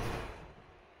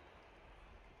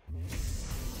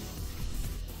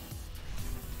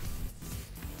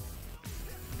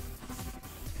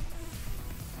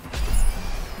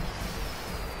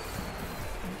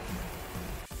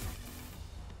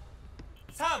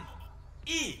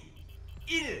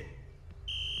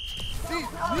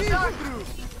 Lead through.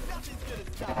 Nothing's gonna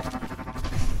stop.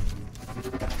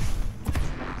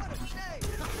 What a shame.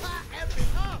 F it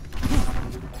up.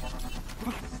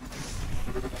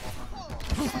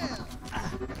 Oh, yeah.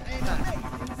 Ain't amazing.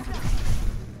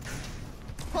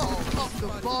 Oh, off the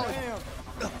ball.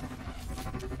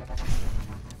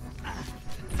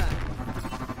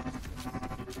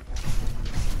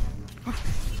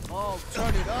 Oh,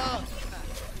 turn it up.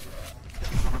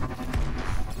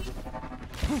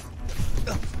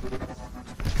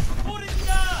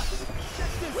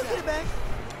 Look at it back.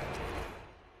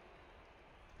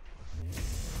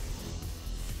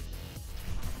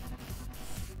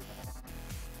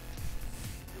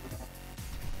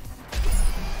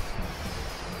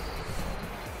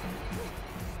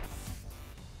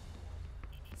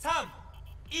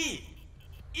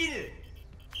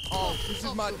 Oh, this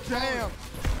is my jam.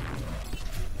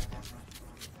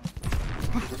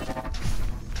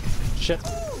 Shit.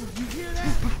 Ooh, you hear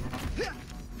that?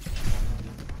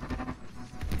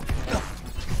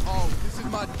 Oh, this is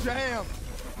my jam.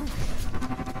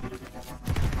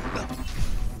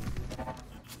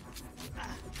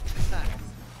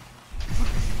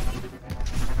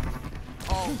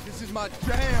 Oh, this is my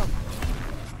jam.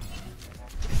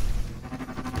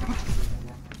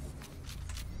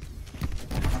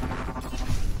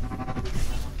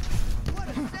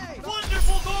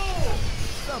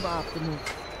 Suboptimal.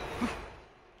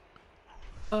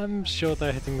 I'm sure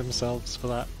they're hitting themselves for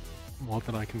that more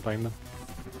than I can blame them.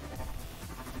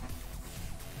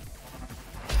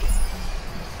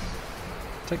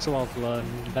 Takes a while to learn,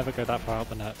 never go that far out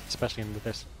the net, especially in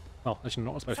this, well, actually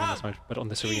not especially in this mode, but on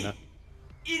this arena.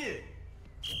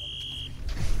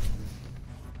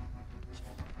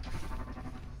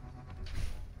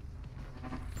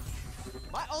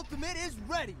 My ultimate is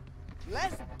ready.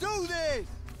 Let's do this.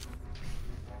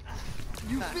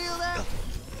 You feel that?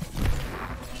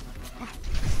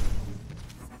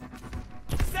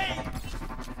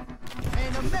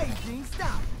 An amazing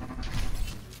stop.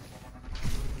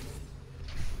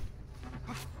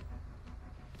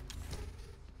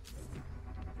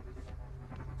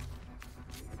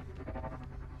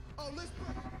 Oh, let's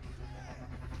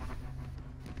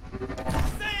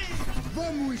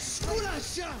Vamos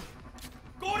esculachar!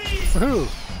 Woohoo!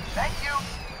 Thank you.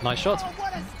 Nice shot. Oh,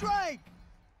 what a strike!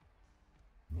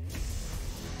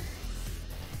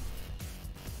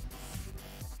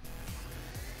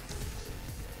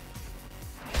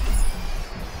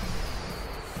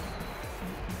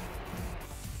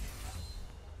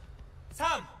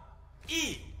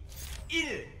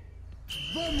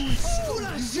 Vamos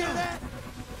esculachar!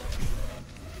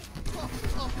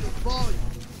 Up the volume.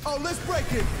 Oh, let's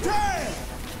break it. Damn!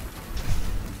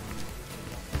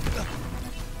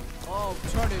 Oh,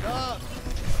 turn it up.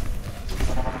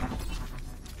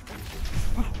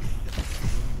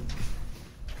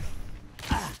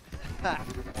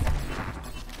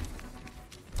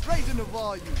 Raising the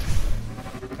volume.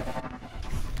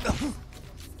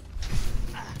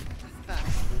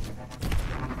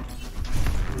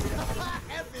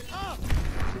 F it up.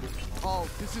 Oh,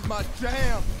 this is my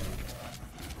jam.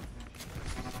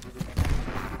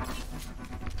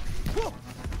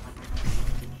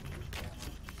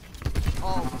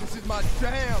 Oh, this is my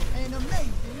jam. An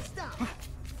amazing stop.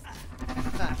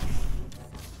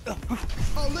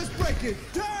 Oh, let's break it.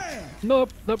 Damn!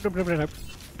 Nope, nope, nope, nope, nope.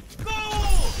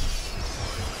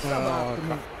 Oh,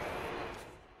 crap.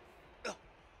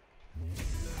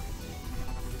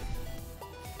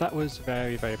 That was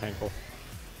very, very painful.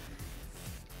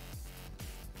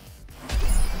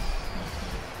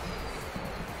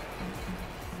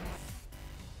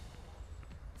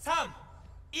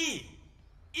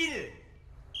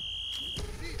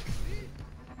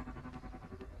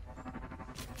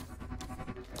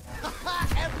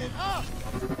 F it up.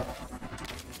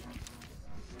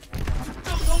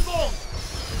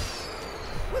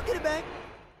 We'll get it back.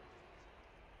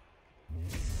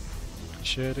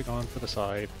 Should have gone for the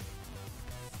side.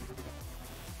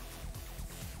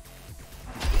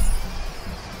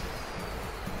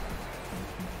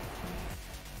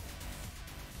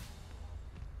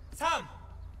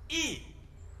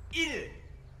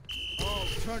 Oh,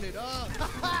 turn it up.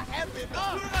 F it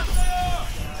up.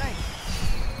 Hey,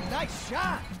 nice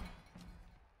shot.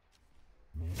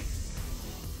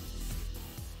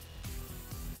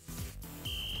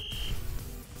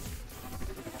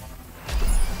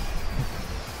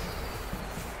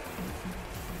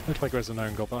 Looks like there's an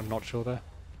own goal, but I'm not sure there.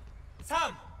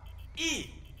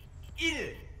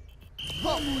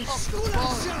 Vamos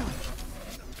esculachar.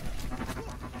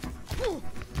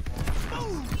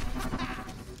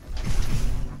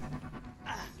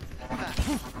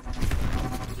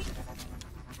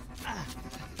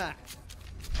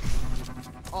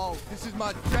 Oh, this is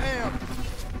my jam.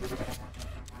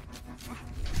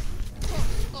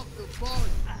 Up the volume.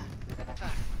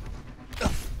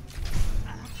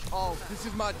 Oh, this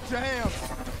is my jam.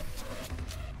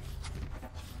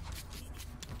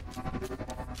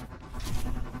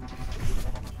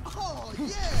 Oh,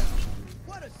 yeah.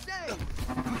 What a save.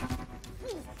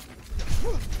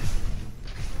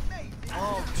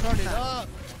 Oh, turn it up.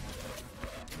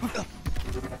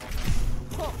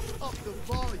 Up the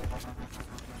volume.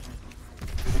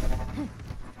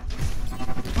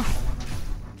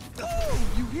 Oh,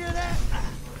 you hear that?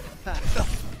 Found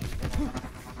him.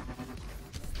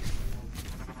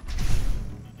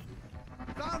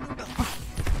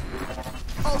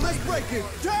 Oh, let's break it.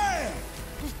 Damn!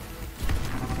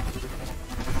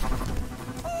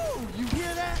 Oh, you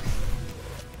hear that?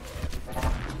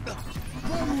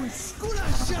 Vamos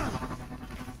esculachar!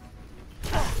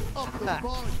 Up the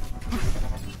volume.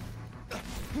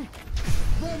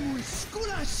 Vamos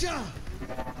esculachar!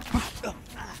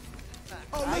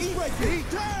 Oh, let's break it.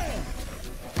 Damn!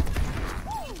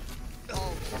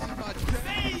 Oh, this is my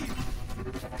save!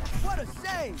 What a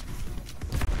save!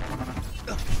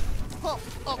 Pump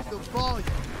up the volume.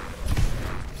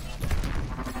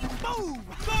 Boom!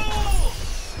 Goal!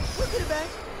 We'll get it back.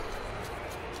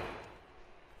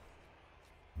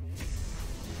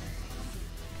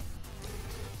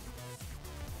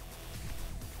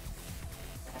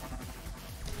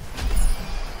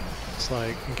 It's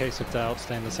like, in case of doubt,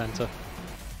 stay in the center.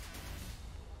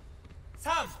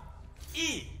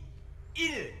 3,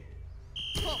 2,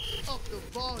 1. Pump up the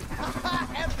volume.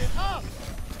 F it up.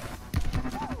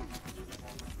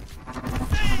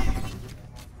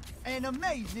 An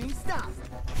amazing stop.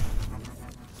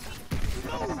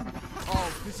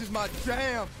 Oh, this is my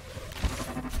jam.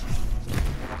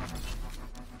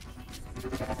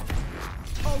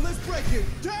 Oh, let's break it.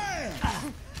 Damn.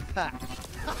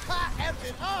 F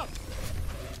it up.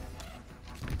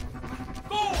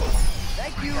 Goal!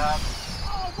 Thank you.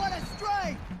 Oh, what a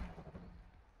strike.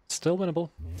 Still winnable.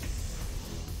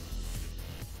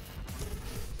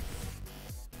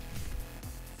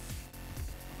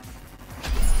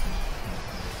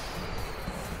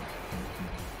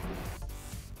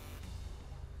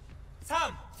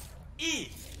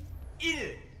 You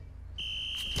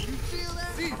 1. Feel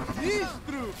that? See,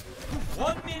 through.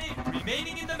 1 minute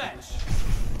remaining in the match.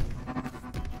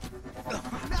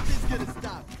 Nothing's gonna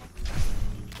stop.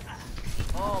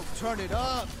 Oh, turn it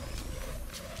up.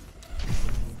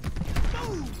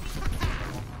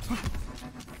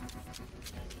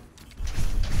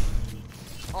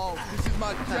 Oh, this is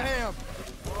my jam.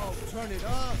 Oh, turn it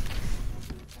up.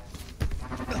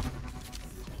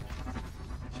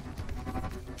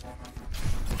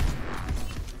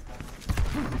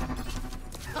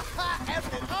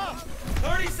 F it up.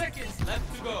 30 seconds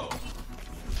left to go.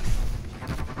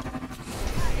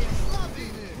 I'm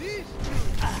loving it. These two.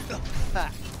 F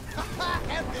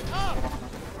it up.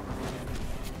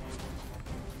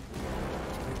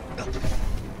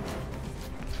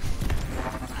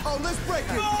 Oh, let's break it.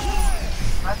 Oh,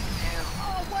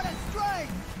 what a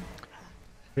strike.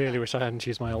 Really wish I hadn't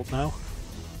used my ult now.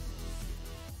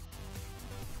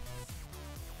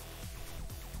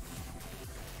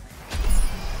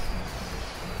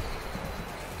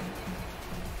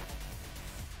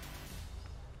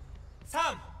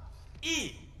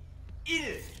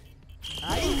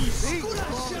 Three, 2, 1.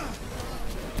 Nice.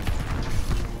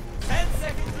 10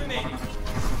 seconds remaining.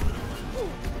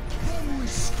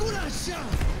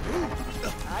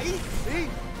 Nice.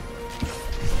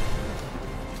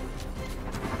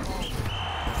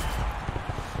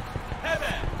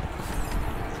 Heaven.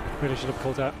 Really should have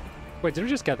called out. Wait, did we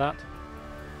just get that?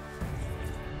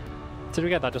 Did we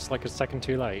get that just like a second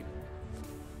too late?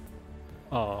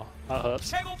 Oh, that hurts.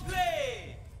 Check on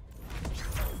play.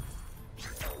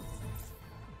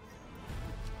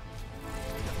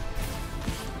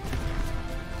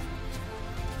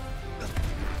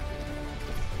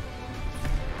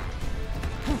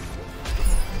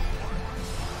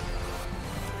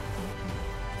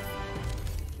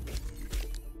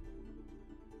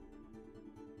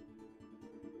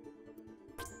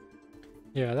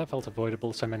 Yeah, that felt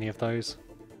avoidable, so many of those.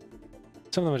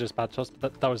 Some of them were just bad shots,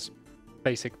 but that was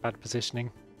basic bad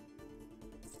positioning.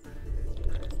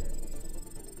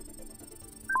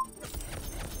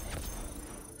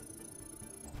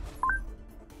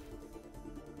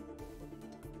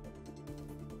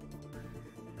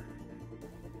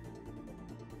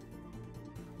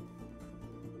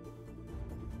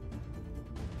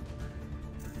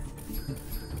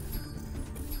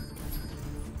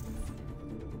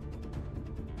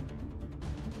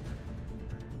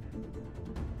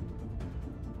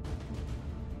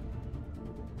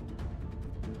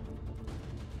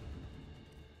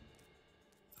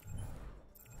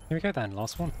 Here we go then,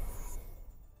 last one.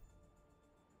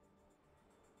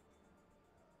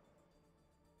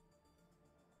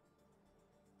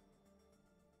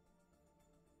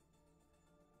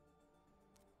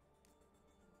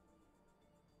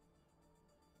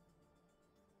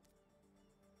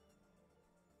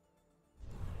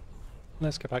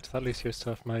 Let's go back to that Lucio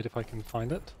stuff mode if I can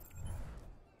find it.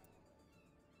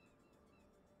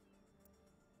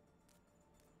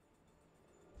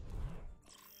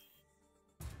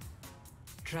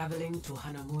 Traveling to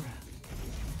Hanamura.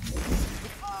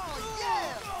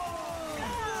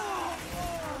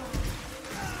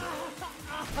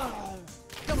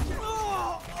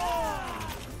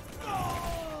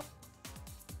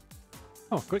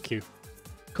 Oh, quick Q.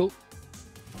 Cool.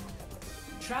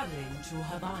 Traveling to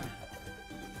Havana.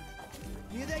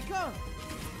 Here they come.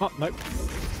 Oh, nope.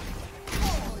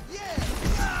 Oh, yeah.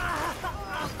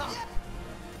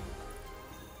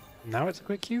 Now it's a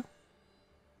quick Q?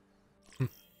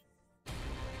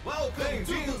 Welcome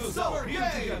to the Summer Rio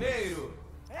de Janeiro.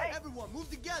 Hey, everyone, move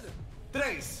together.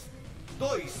 3, 2,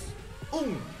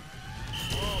 1.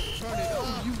 Oh, turn it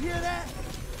up. You hear that?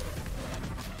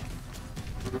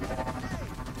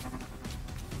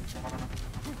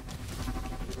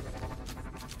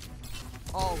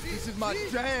 Oh, this is my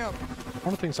jam.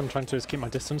 One of the things I'm trying to do is keep my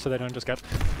distance so they don't just get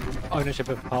ownership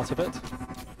of part of it.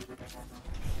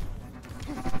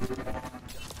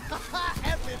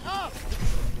 F it up!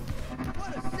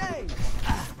 What a shame!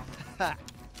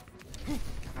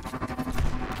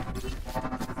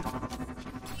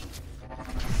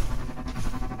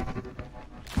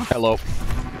 Hello.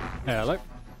 Hello.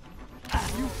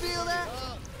 You feel that?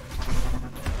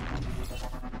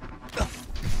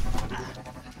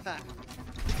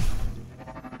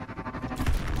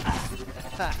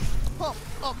 Pump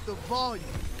up the volume.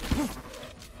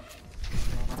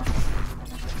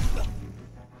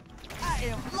 I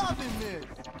am loving this.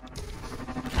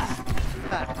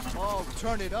 Oh,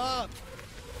 turn it up.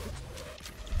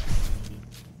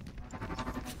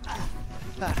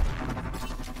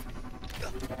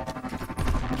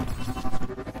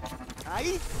 I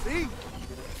see.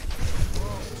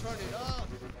 Oh, turn it up.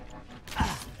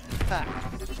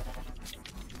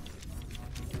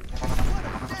 What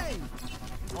a shame.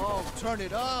 Oh, turn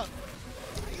it up.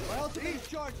 My ultimate's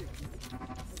charging.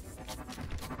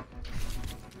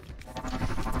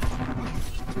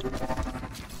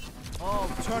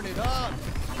 Oh, turn it up.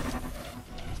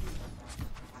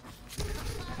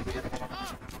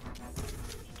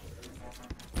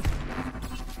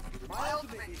 My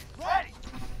ultimate is ready.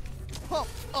 Pump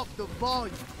up the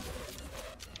volume.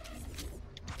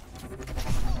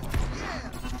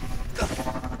 Yeah.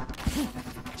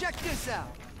 Check this out.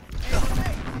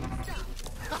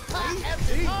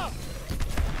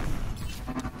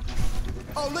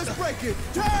 Oh, let's break it.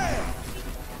 Damn!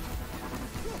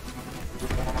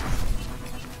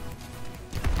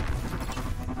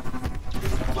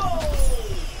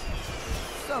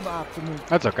 Suboptimal.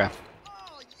 That's okay.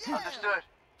 Understood.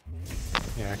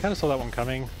 Yeah, I kind of saw that one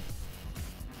coming.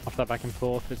 Off that back and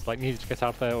forth, it's like needed to get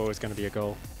out there or it's going to be a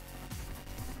goal.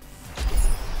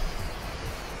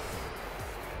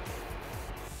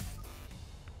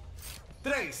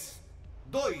 Tres,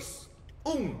 dois,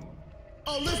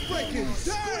 Oh, let's break it.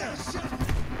 Damn!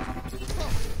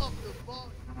 Pump up the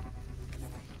volume.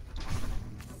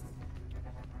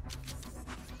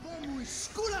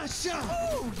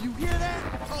 Oh, you hear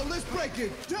that? Oh, let's break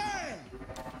it. Damn!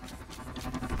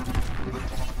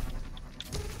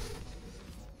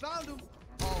 Found him.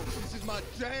 Oh, this is my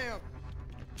jam.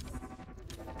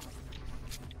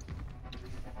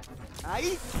 I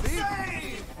see.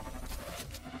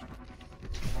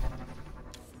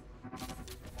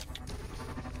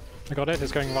 I got it,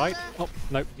 it's going right. Oh,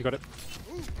 nope, you got it.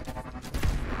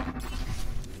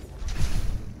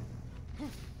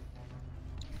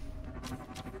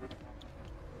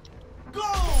 Go!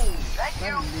 Thank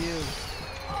you.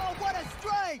 Oh, what a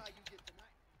strike!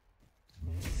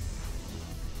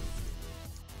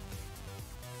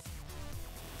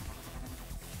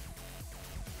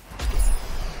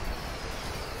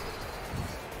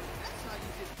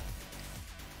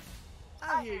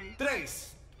 I hear you. 3,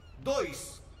 2,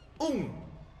 1.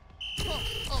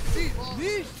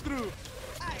 Sinistro!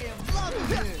 I am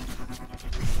loving it!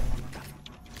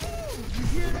 You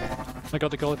hear that? I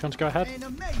got the goal if you want to go ahead. An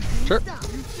amazing Sure. stop. You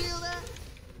feel that?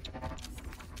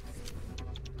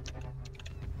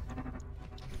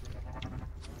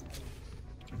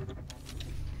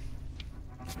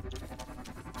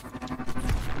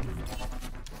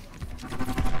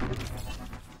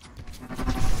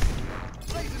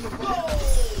 Raising the ball.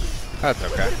 That's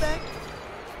okay. Put it back.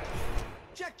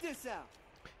 Check this out.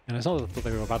 And it's not that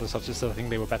they were bad as such, it's that I think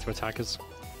they were better attackers.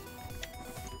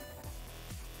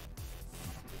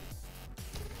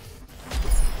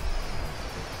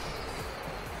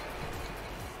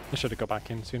 I should have got back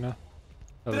in sooner.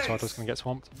 Otherwise I was going to get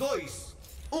swamped. 2,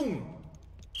 1.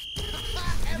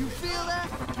 You feel that?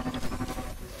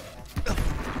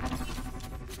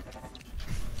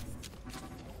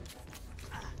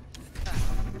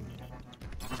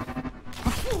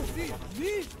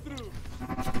 Sinistro!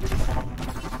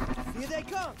 Here they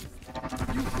come.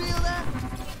 You feel that?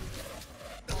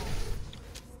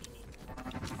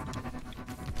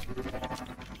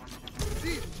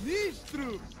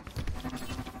 Sinistro!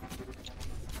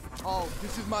 Oh,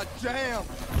 this is my jam.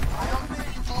 I am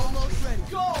almost ready.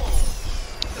 Go!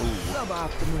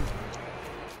 Suboptimal.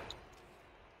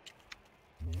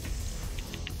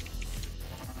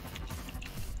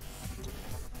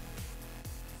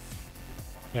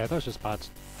 Yeah, that was just bad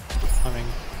timing.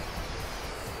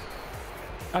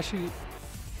 Actually,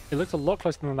 it looked a lot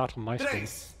closer than that on my screen. 3,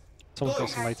 Someone's got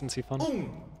some latency fun. 1.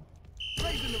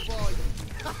 Raising the volume.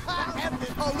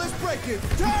 Oh, let's break it.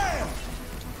 Damn!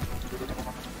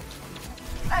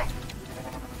 Hey,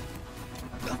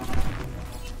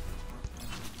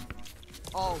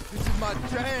 Oh, this is my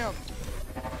jam.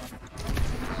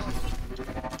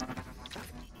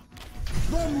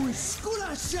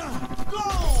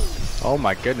 Oh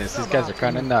my goodness, these guys are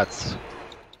kind of nuts.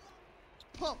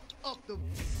 Pump up the.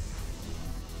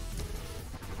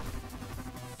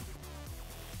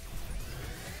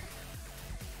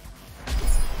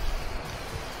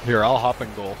 Here, I'll hop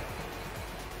in goal.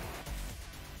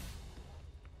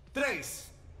 3,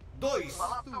 2,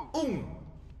 1.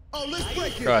 Oh, let's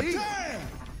break it. Cut. Damn!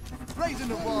 Raising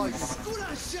the volume.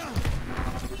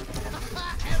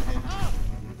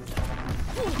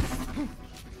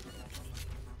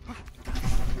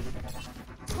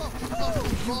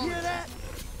 You hear that?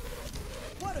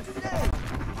 What a save!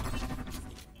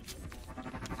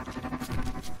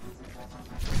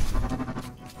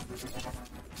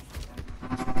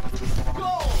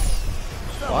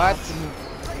 What?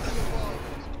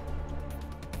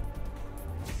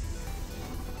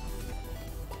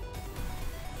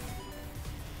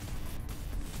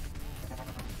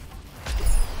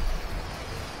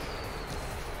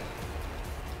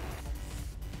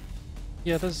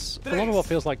 Yeah, there's a lot of what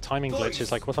feels like timing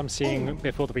glitches, like what I'm seeing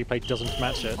before the replay doesn't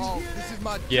match it. Oh, this is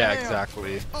my Yeah, jam.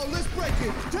 exactly. Oh, let's break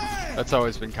it. Damn! That's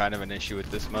always been kind of an issue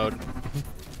with this mode.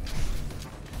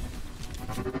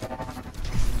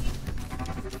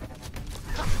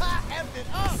 Effed it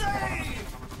up. Save!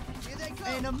 Here they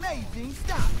come. An amazing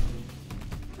stop.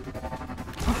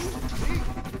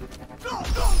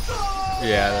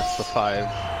 Yeah, that's the 5.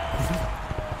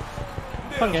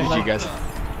 Fun game, GG, though. guys.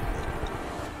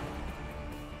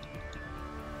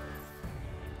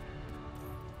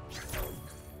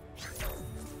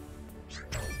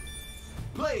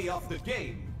 Play of the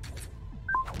game.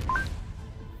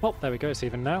 Well, there we go, it's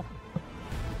even now.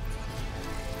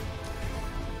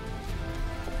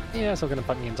 Yeah, so I'm gonna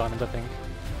put me in diamond, I think.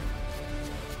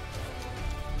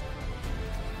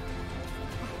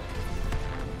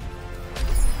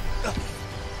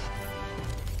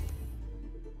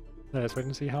 Let's wait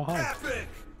and see how high. Epic.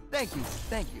 Thank you,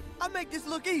 thank you. I make this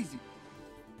look easy.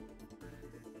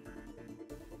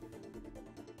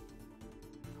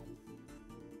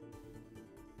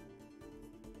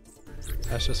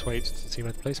 Let's just wait to see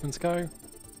where the placements go.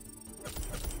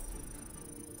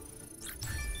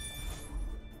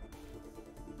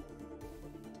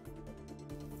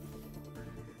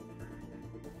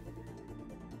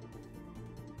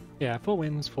 Yeah, 4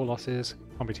 wins, 4 losses.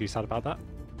 Can't be too sad about that.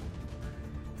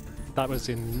 That was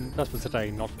for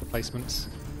today, not for placements.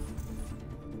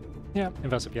 Yeah,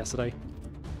 inverse of yesterday.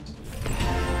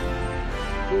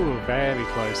 Ooh, very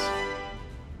close.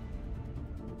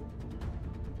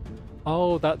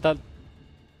 Oh, that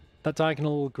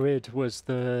diagonal grid was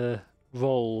the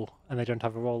roll, and they don't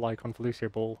have a roll icon for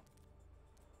Lúcioball.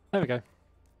 There we go.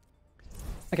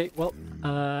 Okay, well,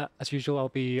 as usual, I'll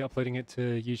be uploading it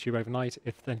to YouTube overnight.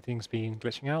 If anything's been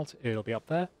glitching out, it'll be up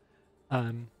there.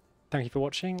 Thank you for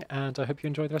watching, and I hope you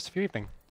enjoy the rest of your evening.